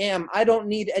where I am. I don't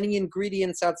need any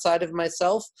ingredients outside of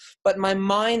myself, but my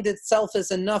mind itself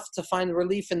is enough to find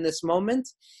relief in this moment.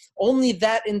 Only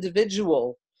that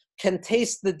individual can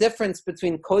taste the difference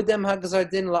between kodem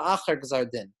hagzar din la'achar gzar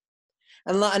din.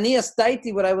 And la'aniyas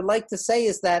daiti, what I would like to say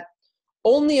is that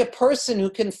only a person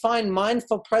who can find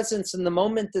mindful presence in the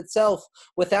moment itself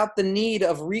without the need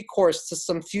of recourse to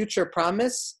some future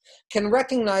promise can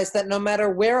recognize that no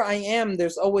matter where I am,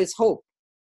 there's always hope.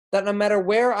 That no matter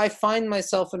where I find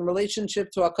myself in relationship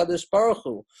to HaKadosh Baruch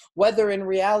Hu, whether in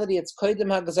reality it's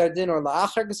Kodim HaGzar Din or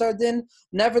La'achar Gzar Din,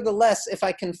 nevertheless, if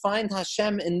I can find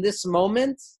Hashem in this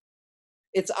moment,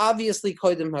 it's obviously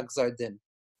Kodim HaGzar Din.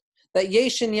 That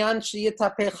Yesh Inyan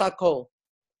Sheyitapech HaKol,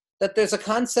 that there's a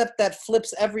concept that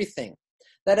flips everything.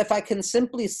 That if I can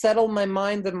simply settle my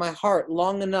mind and my heart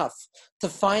long enough to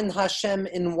find Hashem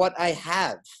in what I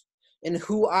have, in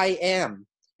who I am,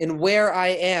 in where I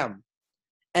am,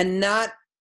 and not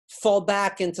fall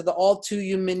back into the all too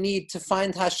human need to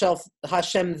find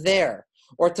Hashem there,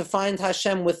 or to find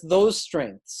Hashem with those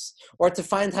strengths, or to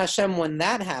find Hashem when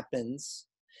that happens,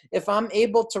 if I'm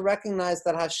able to recognize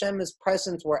that Hashem is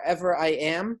present wherever I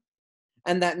am,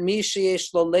 and that mi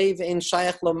sheyesh lo leiv ein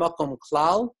shayach lo makom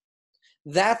klal,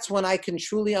 that's when I can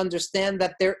truly understand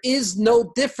that there is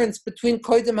no difference between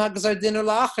kodim hagzar din or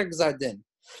la'achar gzar din.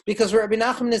 Because what Rabbi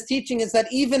Nachman is teaching is that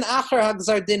even achar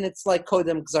hagzar din, it's like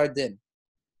kodim gzar din.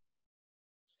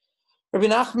 Rabbi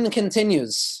Nachman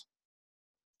continues,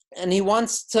 and he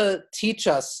wants to teach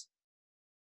us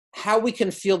how we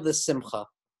can feel this simcha.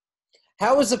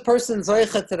 How is a person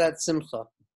zoicha to that simcha?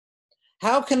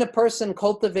 How can a person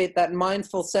cultivate that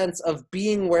mindful sense of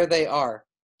being where they are,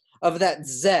 of that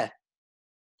zeh?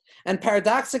 And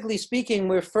paradoxically speaking,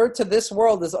 we refer to this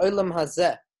world as olam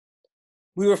hazeh.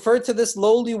 We refer to this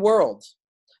lowly world,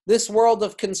 this world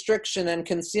of constriction and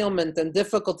concealment and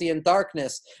difficulty and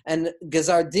darkness and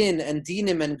gezardin and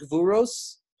dinim and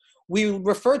gvuros. We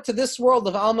refer to this world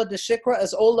of Alma de Shikra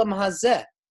as olam hazeh,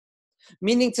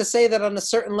 meaning to say that on a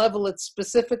certain level it's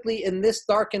specifically in this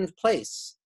darkened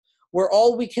place, where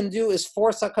all we can do is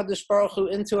force HaKadosh Baruch Hu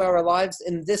into our lives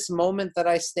in this moment that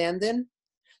I stand in,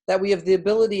 that we have the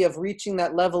ability of reaching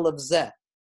that level of zeh.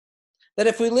 That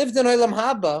if we lived in Olam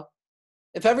Haba,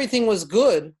 if everything was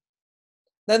good,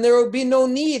 then there would be no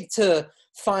need to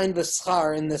find the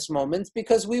schar in this moment,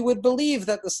 because we would believe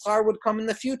that the schar would come in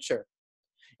the future.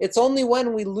 It's only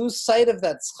when we lose sight of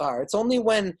that schar, it's only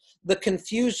when the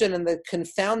confusion and the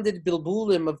confounded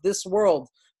bilbulim of this world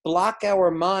block our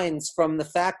minds from the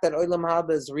fact that Olam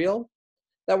Haba is real,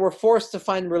 that we're forced to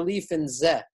find relief in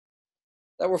zeh,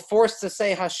 that we're forced to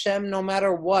say, Hashem, no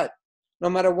matter what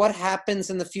happens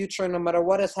in the future, no matter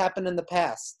what has happened in the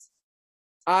past,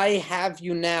 I have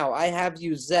you now, I have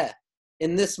you zeh,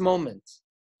 in this moment.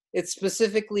 It's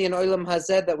specifically in Olam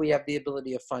Hazeh that we have the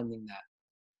ability of finding that.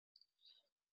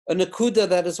 A nakuda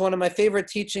that is one of my favorite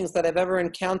teachings that I've ever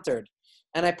encountered.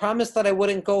 And I promised that I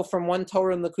wouldn't go from one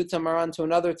Torah in Likutei Moharan to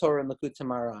another Torah in Likutei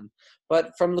Moharan.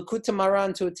 But from Likutei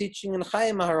Moharan to a teaching in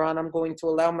Chayei Moharan, I'm going to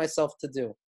allow myself to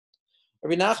do.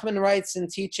 Rabbi Nachman writes in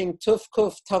teaching Tuf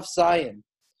Kuf Taf Zayin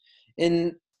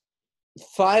in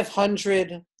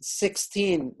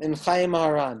 516 in Chayei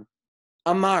Moharan.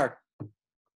 Amar,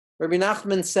 Rabbi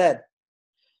Nachman said,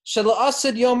 Shelo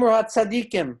Asad Yomer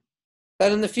HaTzadikim,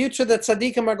 that in the future the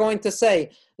tzaddikim are going to say,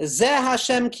 Zeh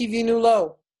Hashem kivinu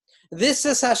lo. This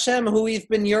is Hashem who we've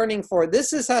been yearning for.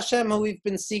 This is Hashem who we've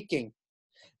been seeking.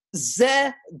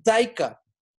 Zeh daika,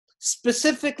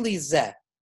 specifically Zeh.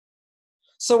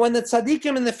 So when the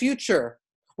tzaddikim in the future,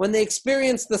 when they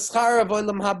experience the schar of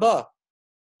Olam Haba,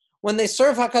 when they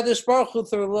serve HaKadosh Baruch Hu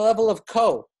through the level of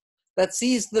ko, that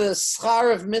sees the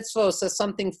schar of mitzvos as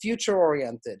something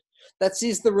future-oriented, that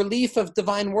sees the relief of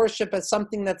divine worship as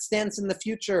something that stands in the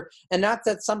future and not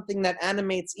as something that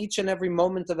animates each and every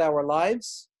moment of our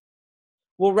lives,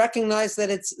 we'll recognize that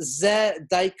it's Zeh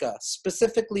Daika,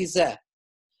 specifically Zeh.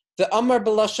 The Amar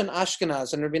B'Lashon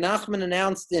Ashkenaz, and Rabbi Nachman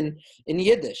announced in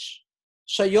Yiddish,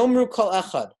 Shayomru Kol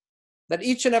Echad, that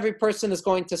each and every person is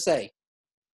going to say,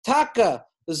 Taka,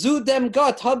 Zu dem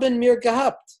Gott haben mir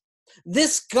gehabt.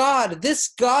 This God,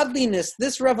 this godliness,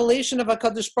 this revelation of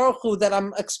HaKadosh Baruch Hu that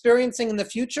I'm experiencing in the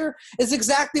future is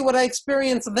exactly what I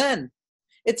experienced then.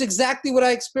 It's exactly what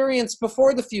I experienced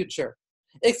before the future.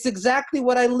 It's exactly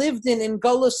what I lived in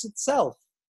Golus itself.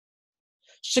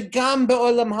 Shagam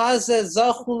be'olam hazeh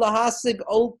zachu lahasig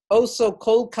oso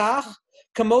kol kach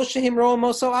kamo shehimro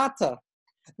moso ata.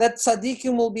 That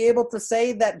tzaddikim will be able to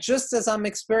say that just as I'm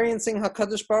experiencing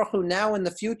HaKadosh Baruch Hu now in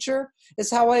the future, is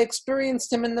how I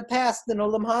experienced him in the past in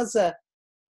Olam Hazeh.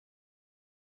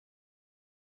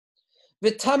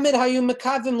 V'tamid hayu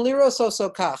mekavim liros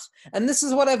oso kach. And this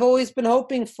is what I've always been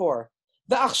hoping for.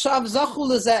 V'achshav zachu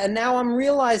lezeh. And now I'm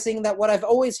realizing that what I've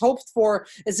always hoped for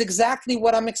is exactly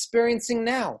what I'm experiencing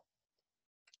now.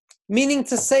 Meaning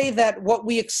to say that what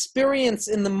we experience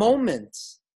in the moment,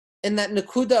 in that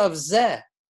nekuda of zeh,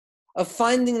 of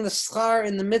finding the schar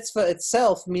in the mitzvah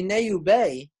itself, mineyu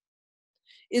bei,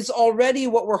 is already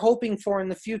what we're hoping for in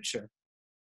the future.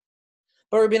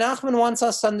 But Rabbi Nachman wants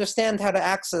us to understand how to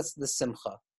access the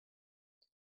simcha.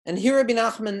 And here Rabbi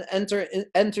Nachman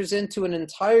enters into an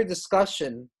entire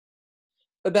discussion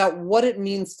about what it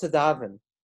means to daven,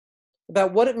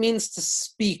 about what it means to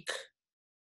speak.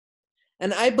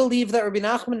 And I believe that Rabbi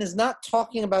Nachman is not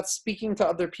talking about speaking to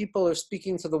other people or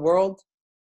speaking to the world,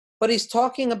 but he's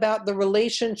talking about the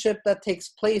relationship that takes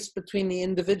place between the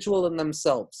individual and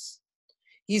themselves.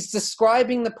 He's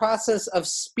describing the process of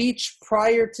speech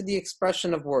prior to the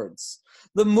expression of words,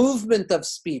 the movement of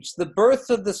speech, the birth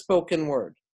of the spoken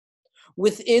word,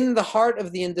 within the heart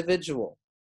of the individual.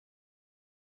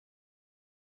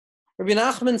 Rabbi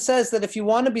Nachman says that if you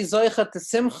want to be zoicha to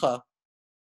simcha,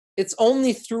 it's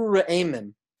only through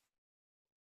re'emim.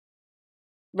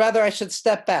 Rather, I should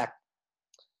step back.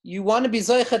 You want to be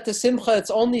zoicha to simcha, it's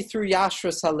only through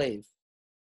yashras halev.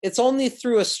 It's only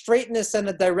through a straightness and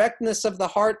a directness of the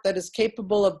heart that is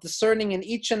capable of discerning in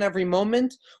each and every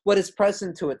moment what is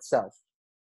present to itself.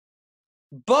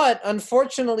 But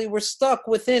unfortunately, we're stuck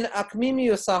within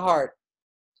akmimius heart,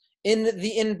 in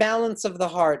the imbalance of the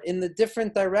heart, in the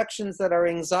different directions that our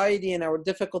anxiety and our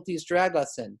difficulties drag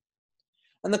us in.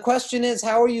 And the question is,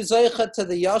 how are you zoicha to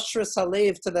the yashras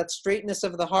halev, to that straightness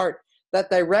of the heart, that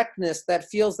directness that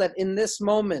feels that in this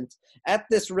moment, at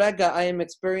this rega, I am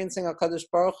experiencing HaKadosh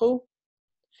Baruch Hu?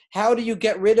 How do you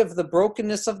get rid of the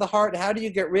brokenness of the heart? How do you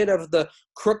get rid of the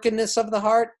crookedness of the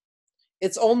heart?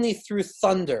 It's only through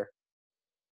thunder.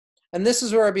 And this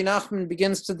is where Rabbi Nachman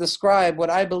begins to describe what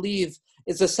I believe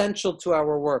is essential to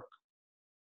our work.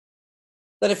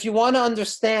 That if you want to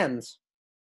understand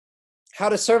how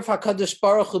to serve HaKadosh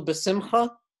Baruch Hu b'simcha,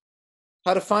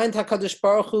 how to find HaKadosh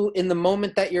Baruch Hu in the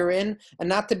moment that you're in, and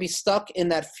not to be stuck in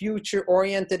that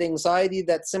future-oriented anxiety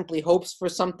that simply hopes for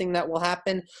something that will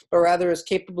happen, but rather is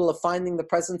capable of finding the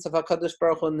presence of HaKadosh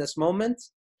Baruch Hu in this moment,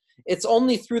 it's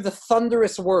only through the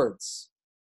thunderous words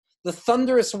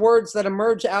that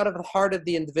emerge out of the heart of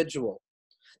the individual.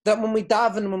 That when we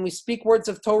daven, when we speak words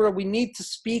of Torah, we need to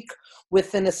speak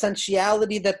with an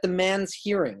essentiality that demands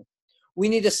hearing. We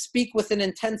need to speak with an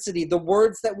intensity. The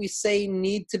words that we say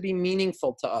need to be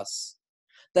meaningful to us.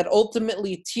 That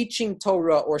ultimately teaching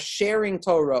Torah or sharing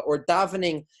Torah or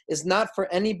davening is not for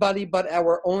anybody but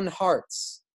our own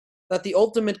hearts. That the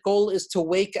ultimate goal is to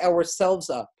wake ourselves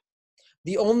up.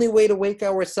 The only way to wake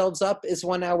ourselves up is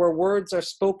when our words are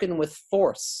spoken with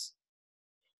force.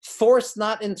 Force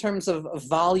not in terms of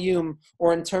volume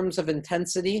or in terms of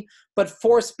intensity, but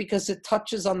force because it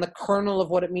touches on the kernel of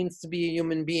what it means to be a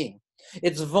human being.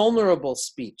 It's vulnerable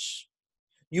speech.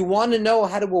 You want to know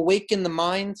how to awaken the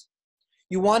mind.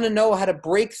 You want to know how to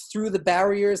break through the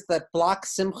barriers that block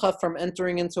simcha from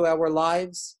entering into our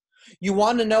lives. You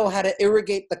want to know how to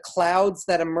irrigate the clouds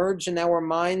that emerge in our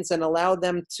minds and allow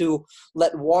them to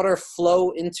let water flow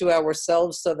into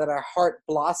ourselves so that our heart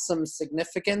blossoms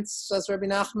significance, says Rabbi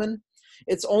Nachman.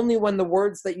 It's only when the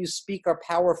words that you speak are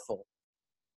powerful,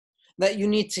 that you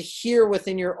need to hear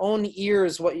within your own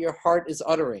ears what your heart is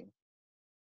uttering.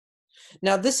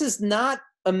 Now, this is not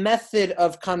a method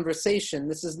of conversation.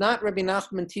 This is not Rabbi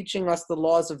Nachman teaching us the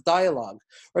laws of dialogue.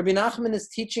 Rabbi Nachman is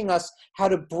teaching us how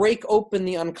to break open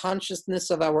the unconsciousness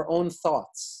of our own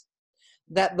thoughts.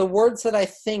 That the words that I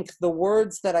think, the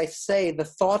words that I say, the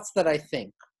thoughts that I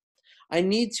think, I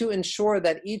need to ensure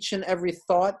that each and every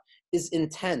thought is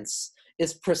intense,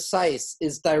 is precise,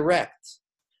 is direct.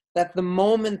 That the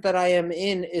moment that I am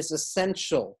in is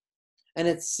essential and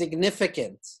it's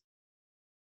significant.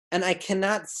 And I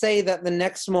cannot say that the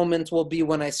next moment will be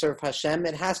when I serve Hashem.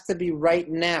 It has to be right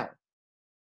now.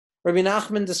 Rabbi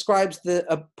Nachman describes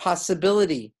a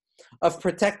possibility of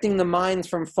protecting the mind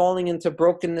from falling into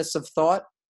brokenness of thought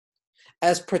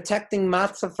as protecting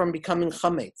matzah from becoming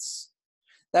chametz.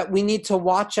 That we need to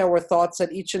watch our thoughts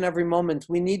at each and every moment.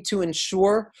 We need to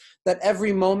ensure that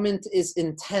every moment is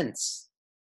intense.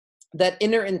 That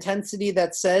inner intensity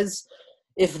that says,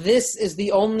 if this is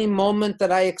the only moment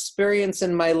that I experience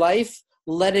in my life,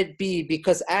 let it be,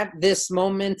 because at this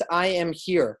moment I am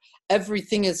here.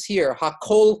 Everything is here.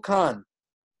 Hakol kan.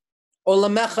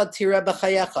 Olamecha tira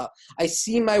b'chayecha. I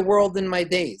see my world in my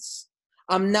days.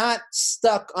 I'm not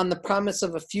stuck on the promise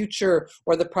of a future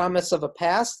or the promise of a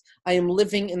past. I am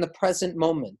living in the present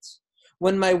moment.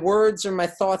 When my words or my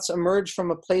thoughts emerge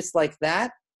from a place like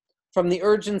that, from the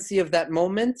urgency of that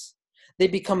moment, they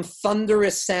become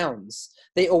thunderous sounds.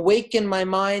 They awaken my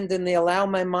mind and they allow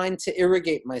my mind to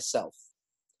irrigate myself.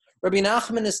 Rabbi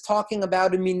Nachman is talking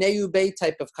about a Mineu Bey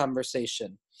type of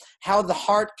conversation, how the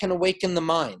heart can awaken the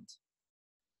mind,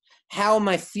 how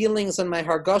my feelings and my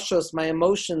hargashos, my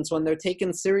emotions, when they're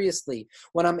taken seriously,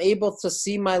 when I'm able to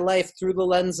see my life through the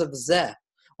lens of Zeh,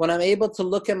 when I'm able to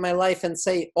look at my life and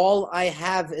say, all I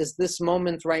have is this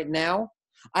moment right now,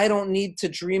 I don't need to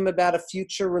dream about a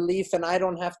future relief and I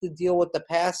don't have to deal with the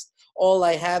past. All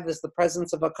I have is the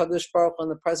presence of HaKadosh Baruch Hu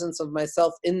and the presence of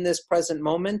myself in this present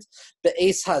moment.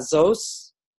 Be'ez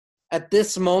hazos, at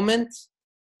this moment,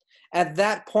 at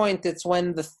that point, it's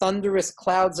when the thunderous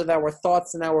clouds of our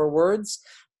thoughts and our words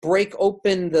break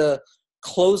open the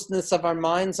closedness of our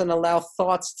minds and allow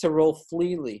thoughts to roll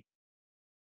freely.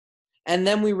 And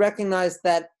then we recognize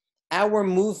that our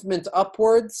movement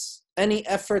upwards, any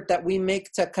effort that we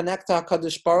make to connect to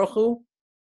HaKadosh Baruch Hu,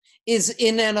 is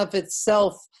in and of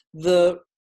itself the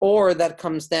ore that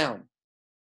comes down.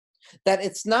 That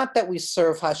it's not that we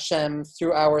serve Hashem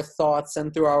through our thoughts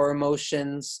and through our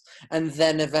emotions, and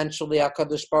then eventually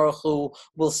HaKadosh Baruch Hu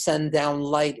will send down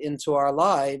light into our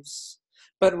lives,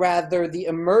 but rather the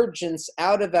emergence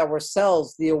out of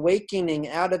ourselves, the awakening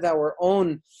out of our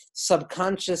own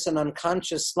subconscious and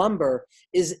unconscious slumber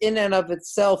is in and of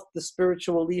itself the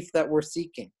spiritual leaf that we're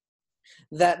seeking.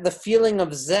 That the feeling of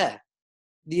Zeh,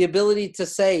 the ability to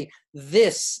say,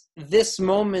 this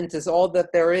moment is all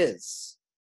that there is.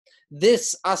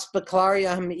 This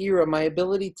aspeklaria ha'meira, my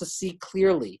ability to see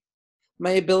clearly,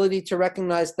 my ability to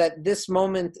recognize that this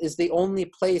moment is the only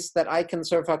place that I can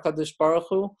serve HaKadosh Baruch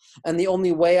Hu, and the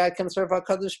only way I can serve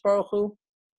HaKadosh Baruch Hu,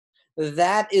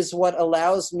 that is what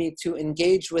allows me to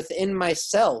engage within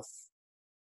myself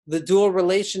the dual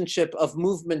relationship of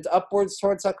movement upwards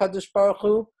towards HaKadosh Baruch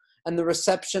Hu and the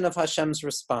reception of Hashem's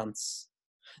response.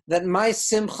 That my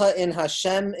simcha in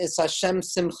Hashem is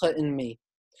Hashem's simcha in me.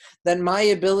 That my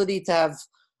ability to have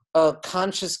a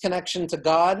conscious connection to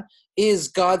God is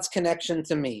God's connection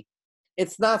to me.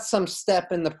 It's not some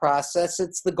step in the process,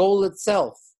 it's the goal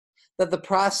itself. That the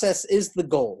process is the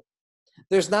goal.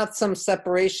 There's not some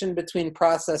separation between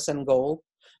process and goal,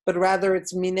 but rather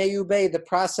it's minei ubei, the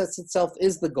process itself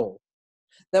is the goal.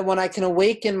 That when I can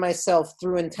awaken myself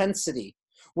through intensity,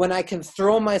 when I can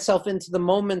throw myself into the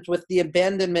moment with the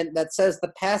abandonment that says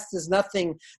the past is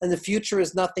nothing and the future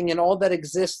is nothing and all that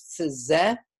exists is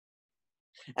zeh,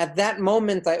 at that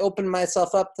moment I open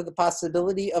myself up to the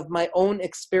possibility of my own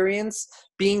experience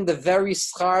being the very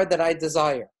schar that I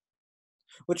desire.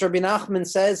 Which Rabbi Nachman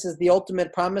says is the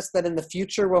ultimate promise that in the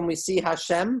future when we see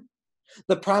Hashem,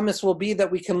 the promise will be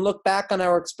that we can look back on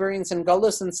our experience in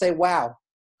Galus and say, wow,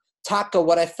 Taka,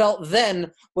 what I felt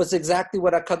then was exactly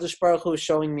what HaKadosh Baruch Hu is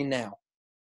showing me now.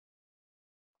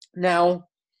 Now,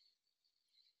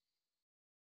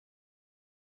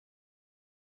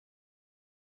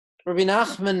 Rabbi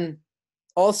Nachman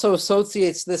also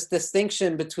associates this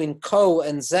distinction between ko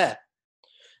and zeh,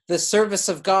 the service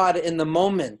of God in the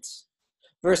moment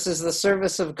versus the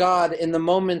service of God in the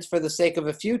moment for the sake of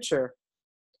a future,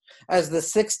 as the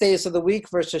 6 days of the week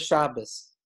versus Shabbos.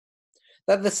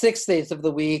 That the 6 days of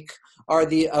the week are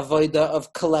the avodah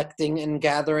of collecting and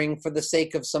gathering for the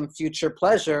sake of some future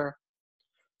pleasure,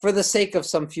 for the sake of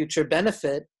some future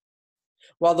benefit,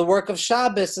 while the work of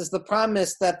Shabbos is the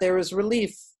promise that there is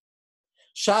relief.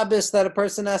 Shabbos that a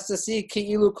person has to see,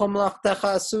 ki'ilu kol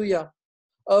melachtecha asuya,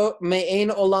 o me'ein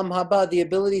olam haba, the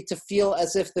ability to feel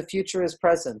as if the future is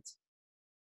present.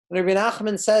 And Rabbi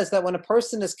Nachman says that when a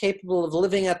person is capable of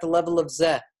living at the level of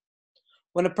zeh,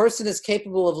 when a person is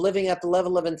capable of living at the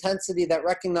level of intensity that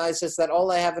recognizes that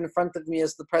all I have in front of me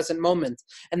is the present moment,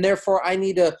 and therefore I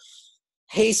need to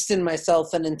hasten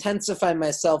myself and intensify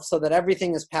myself so that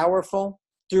everything is powerful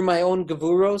through my own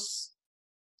gevuros,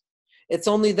 it's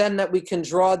only then that we can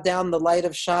draw down the light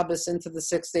of Shabbos into the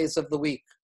 6 days of the week,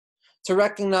 to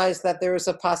recognize that there is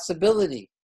a possibility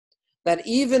that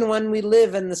even when we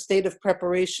live in the state of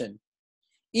preparation,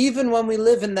 even when we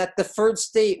live in that deferred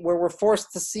state where we're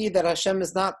forced to see that Hashem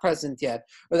is not present yet,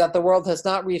 or that the world has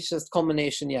not reached its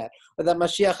culmination yet, or that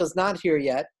Mashiach is not here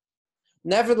yet,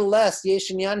 nevertheless,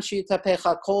 Yesh Inyan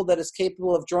She'yitapecha Kol, that is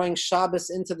capable of drawing Shabbos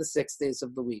into the 6 days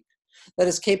of the week, that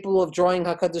is capable of drawing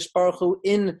HaKadosh Baruch Hu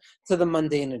into the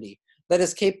mundanity, that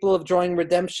is capable of drawing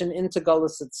redemption into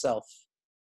Galus itself.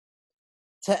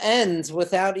 To end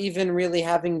without even really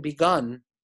having begun,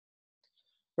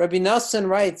 Rabbi Nassan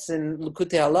writes in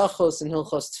Likutei Halachos, in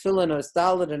Hilchos Tefillin, or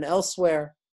Dalet, and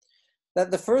elsewhere,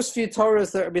 that the first few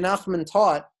Torahs that Rabbi Nachman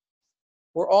taught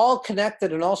were all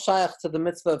connected and all shaykh to the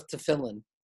mitzvah of Tefillin.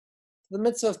 The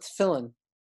mitzvah of Tefillin.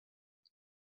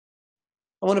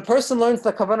 And when a person learns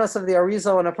the kavanas of the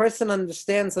Arizal, when a person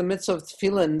understands the mitzvah of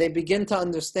Tefillin, they begin to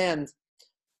understand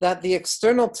that the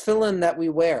external Tefillin that we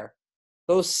wear,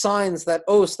 those signs, that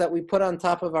os that we put on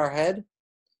top of our head,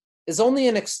 is only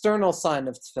an external sign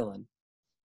of Tefillin.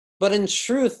 But in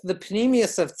truth, the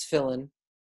pnimius of Tefillin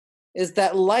is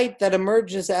that light that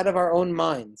emerges out of our own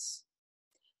minds.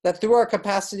 That through our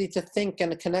capacity to think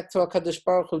and connect to HaKadosh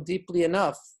Baruch Hu deeply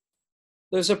enough,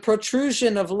 there's a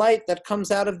protrusion of light that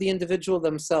comes out of the individual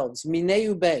themselves,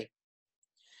 minei ubei.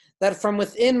 That from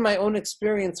within my own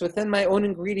experience, within my own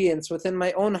ingredients, within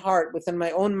my own heart, within my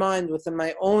own mind, within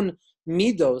my own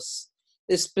midos,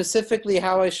 is specifically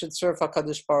how I should serve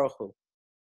HaKadosh Baruch Hu.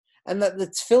 And that the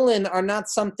tefillin are not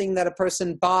something that a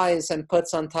person buys and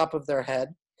puts on top of their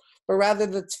head, but rather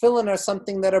the tefillin are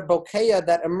something that are bokeya,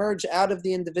 that emerge out of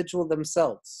the individual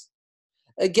themselves.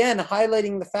 Again,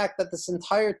 highlighting the fact that this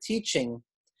entire teaching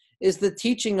is the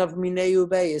teaching of Minei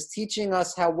Ubei, is teaching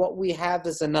us how what we have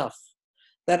is enough.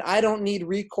 That I don't need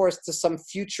recourse to some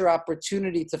future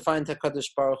opportunity to find HaKadosh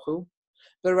Baruch Hu,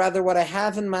 but rather what I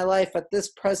have in my life at this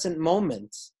present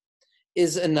moment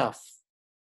is enough.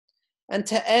 And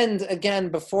to end, again,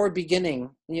 before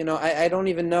beginning, I don't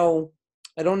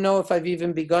know if I've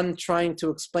even begun trying to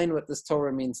explain what this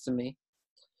Torah means to me.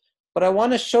 But I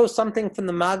want to show something from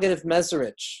the Maggid of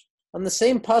Mezerich, on the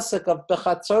same pasuk of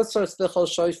B'chatzortzos v'chol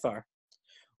shofar,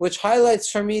 which highlights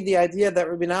for me the idea that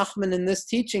Rabbi Nachman in this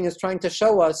teaching is trying to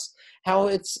show us how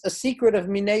it's a secret of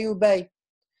Minei Ubei,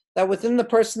 that within the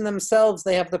person themselves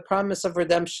they have the promise of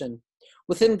redemption.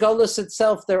 Within Golus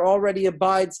itself there already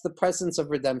abides the presence of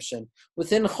redemption.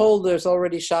 Within Chol there's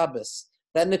already Shabbos.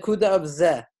 That Nekuda of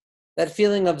Zeh, that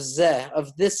feeling of Zeh,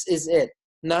 of this is it,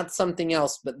 not something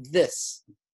else, but this.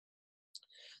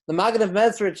 The Magen of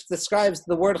Mezrich describes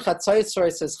the word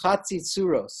Chatzotzros as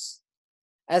Chatzitzuros,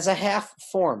 as a half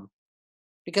form.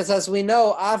 Because as we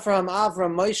know, Avram,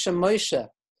 Moshe, Moshe,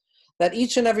 that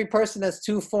each and every person has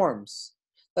two forms.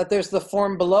 That there's the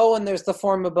form below and there's the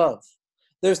form above.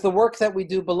 There's the work that we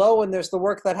do below and there's the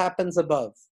work that happens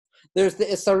above. There's the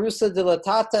Isarusa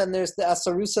Dilatata and there's the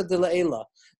Asarusa Dilaela.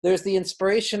 There's the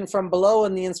inspiration from below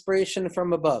and the inspiration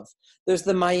from above. There's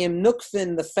the Mayim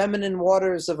Nukfin, the feminine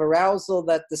waters of arousal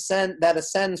that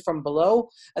ascend from below,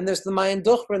 and there's the Mayim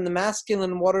Duchrin, the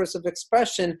masculine waters of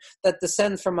expression that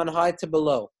descend from on high to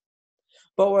below.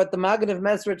 But what the Magen of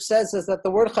Mezrich says is that the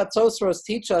word Chatzosros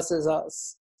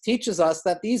teaches us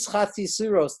that these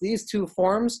Chatzisuros, these two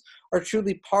forms, are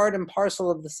truly part and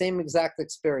parcel of the same exact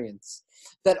experience.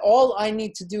 That all I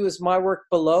need to do is my work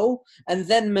below, and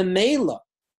then Memela,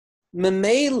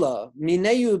 Minei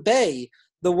Ubei,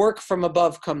 the work from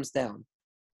above comes down.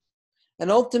 And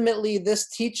ultimately, this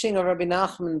teaching of Rabbi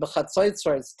Nachman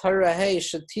b'Chatzotzros, Torah Hey,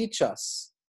 should teach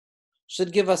us,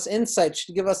 should give us insight,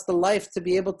 should give us the life to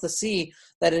be able to see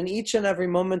that in each and every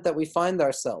moment that we find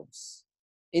ourselves,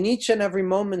 in each and every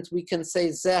moment we can say,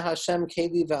 Zeh Hashem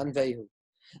Keli v'Anvehu.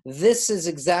 This is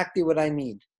exactly what I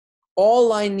need.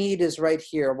 All I need is right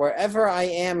here. Wherever I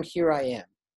am, here I am.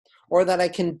 Or that I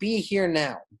can be here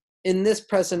now, in this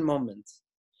present moment.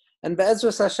 And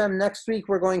Be'ezras Hashem, next week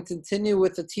we're going to continue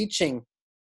with the teaching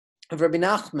of Rabbi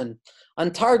Nachman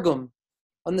on Targum,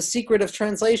 on the secret of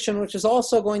translation, which is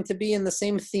also going to be in the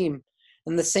same theme,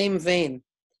 in the same vein.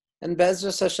 And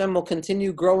Be'ezras Hashem will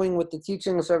continue growing with the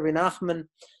teachings of Rabbi Nachman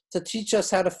to teach us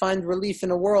how to find relief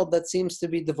in a world that seems to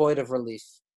be devoid of relief.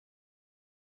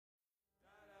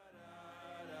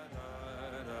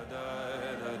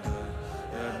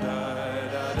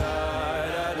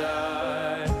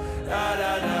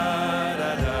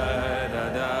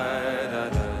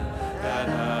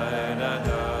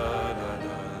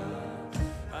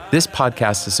 This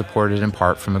podcast is supported in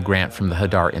part from a grant from the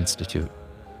Hadar Institute.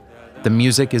 The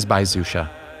music is by Zusha.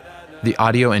 The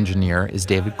audio engineer is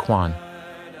David Kwan.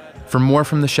 For more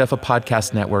from the Shefa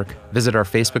Podcast Network, visit our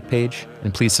Facebook page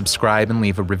and please subscribe and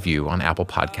leave a review on Apple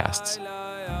Podcasts.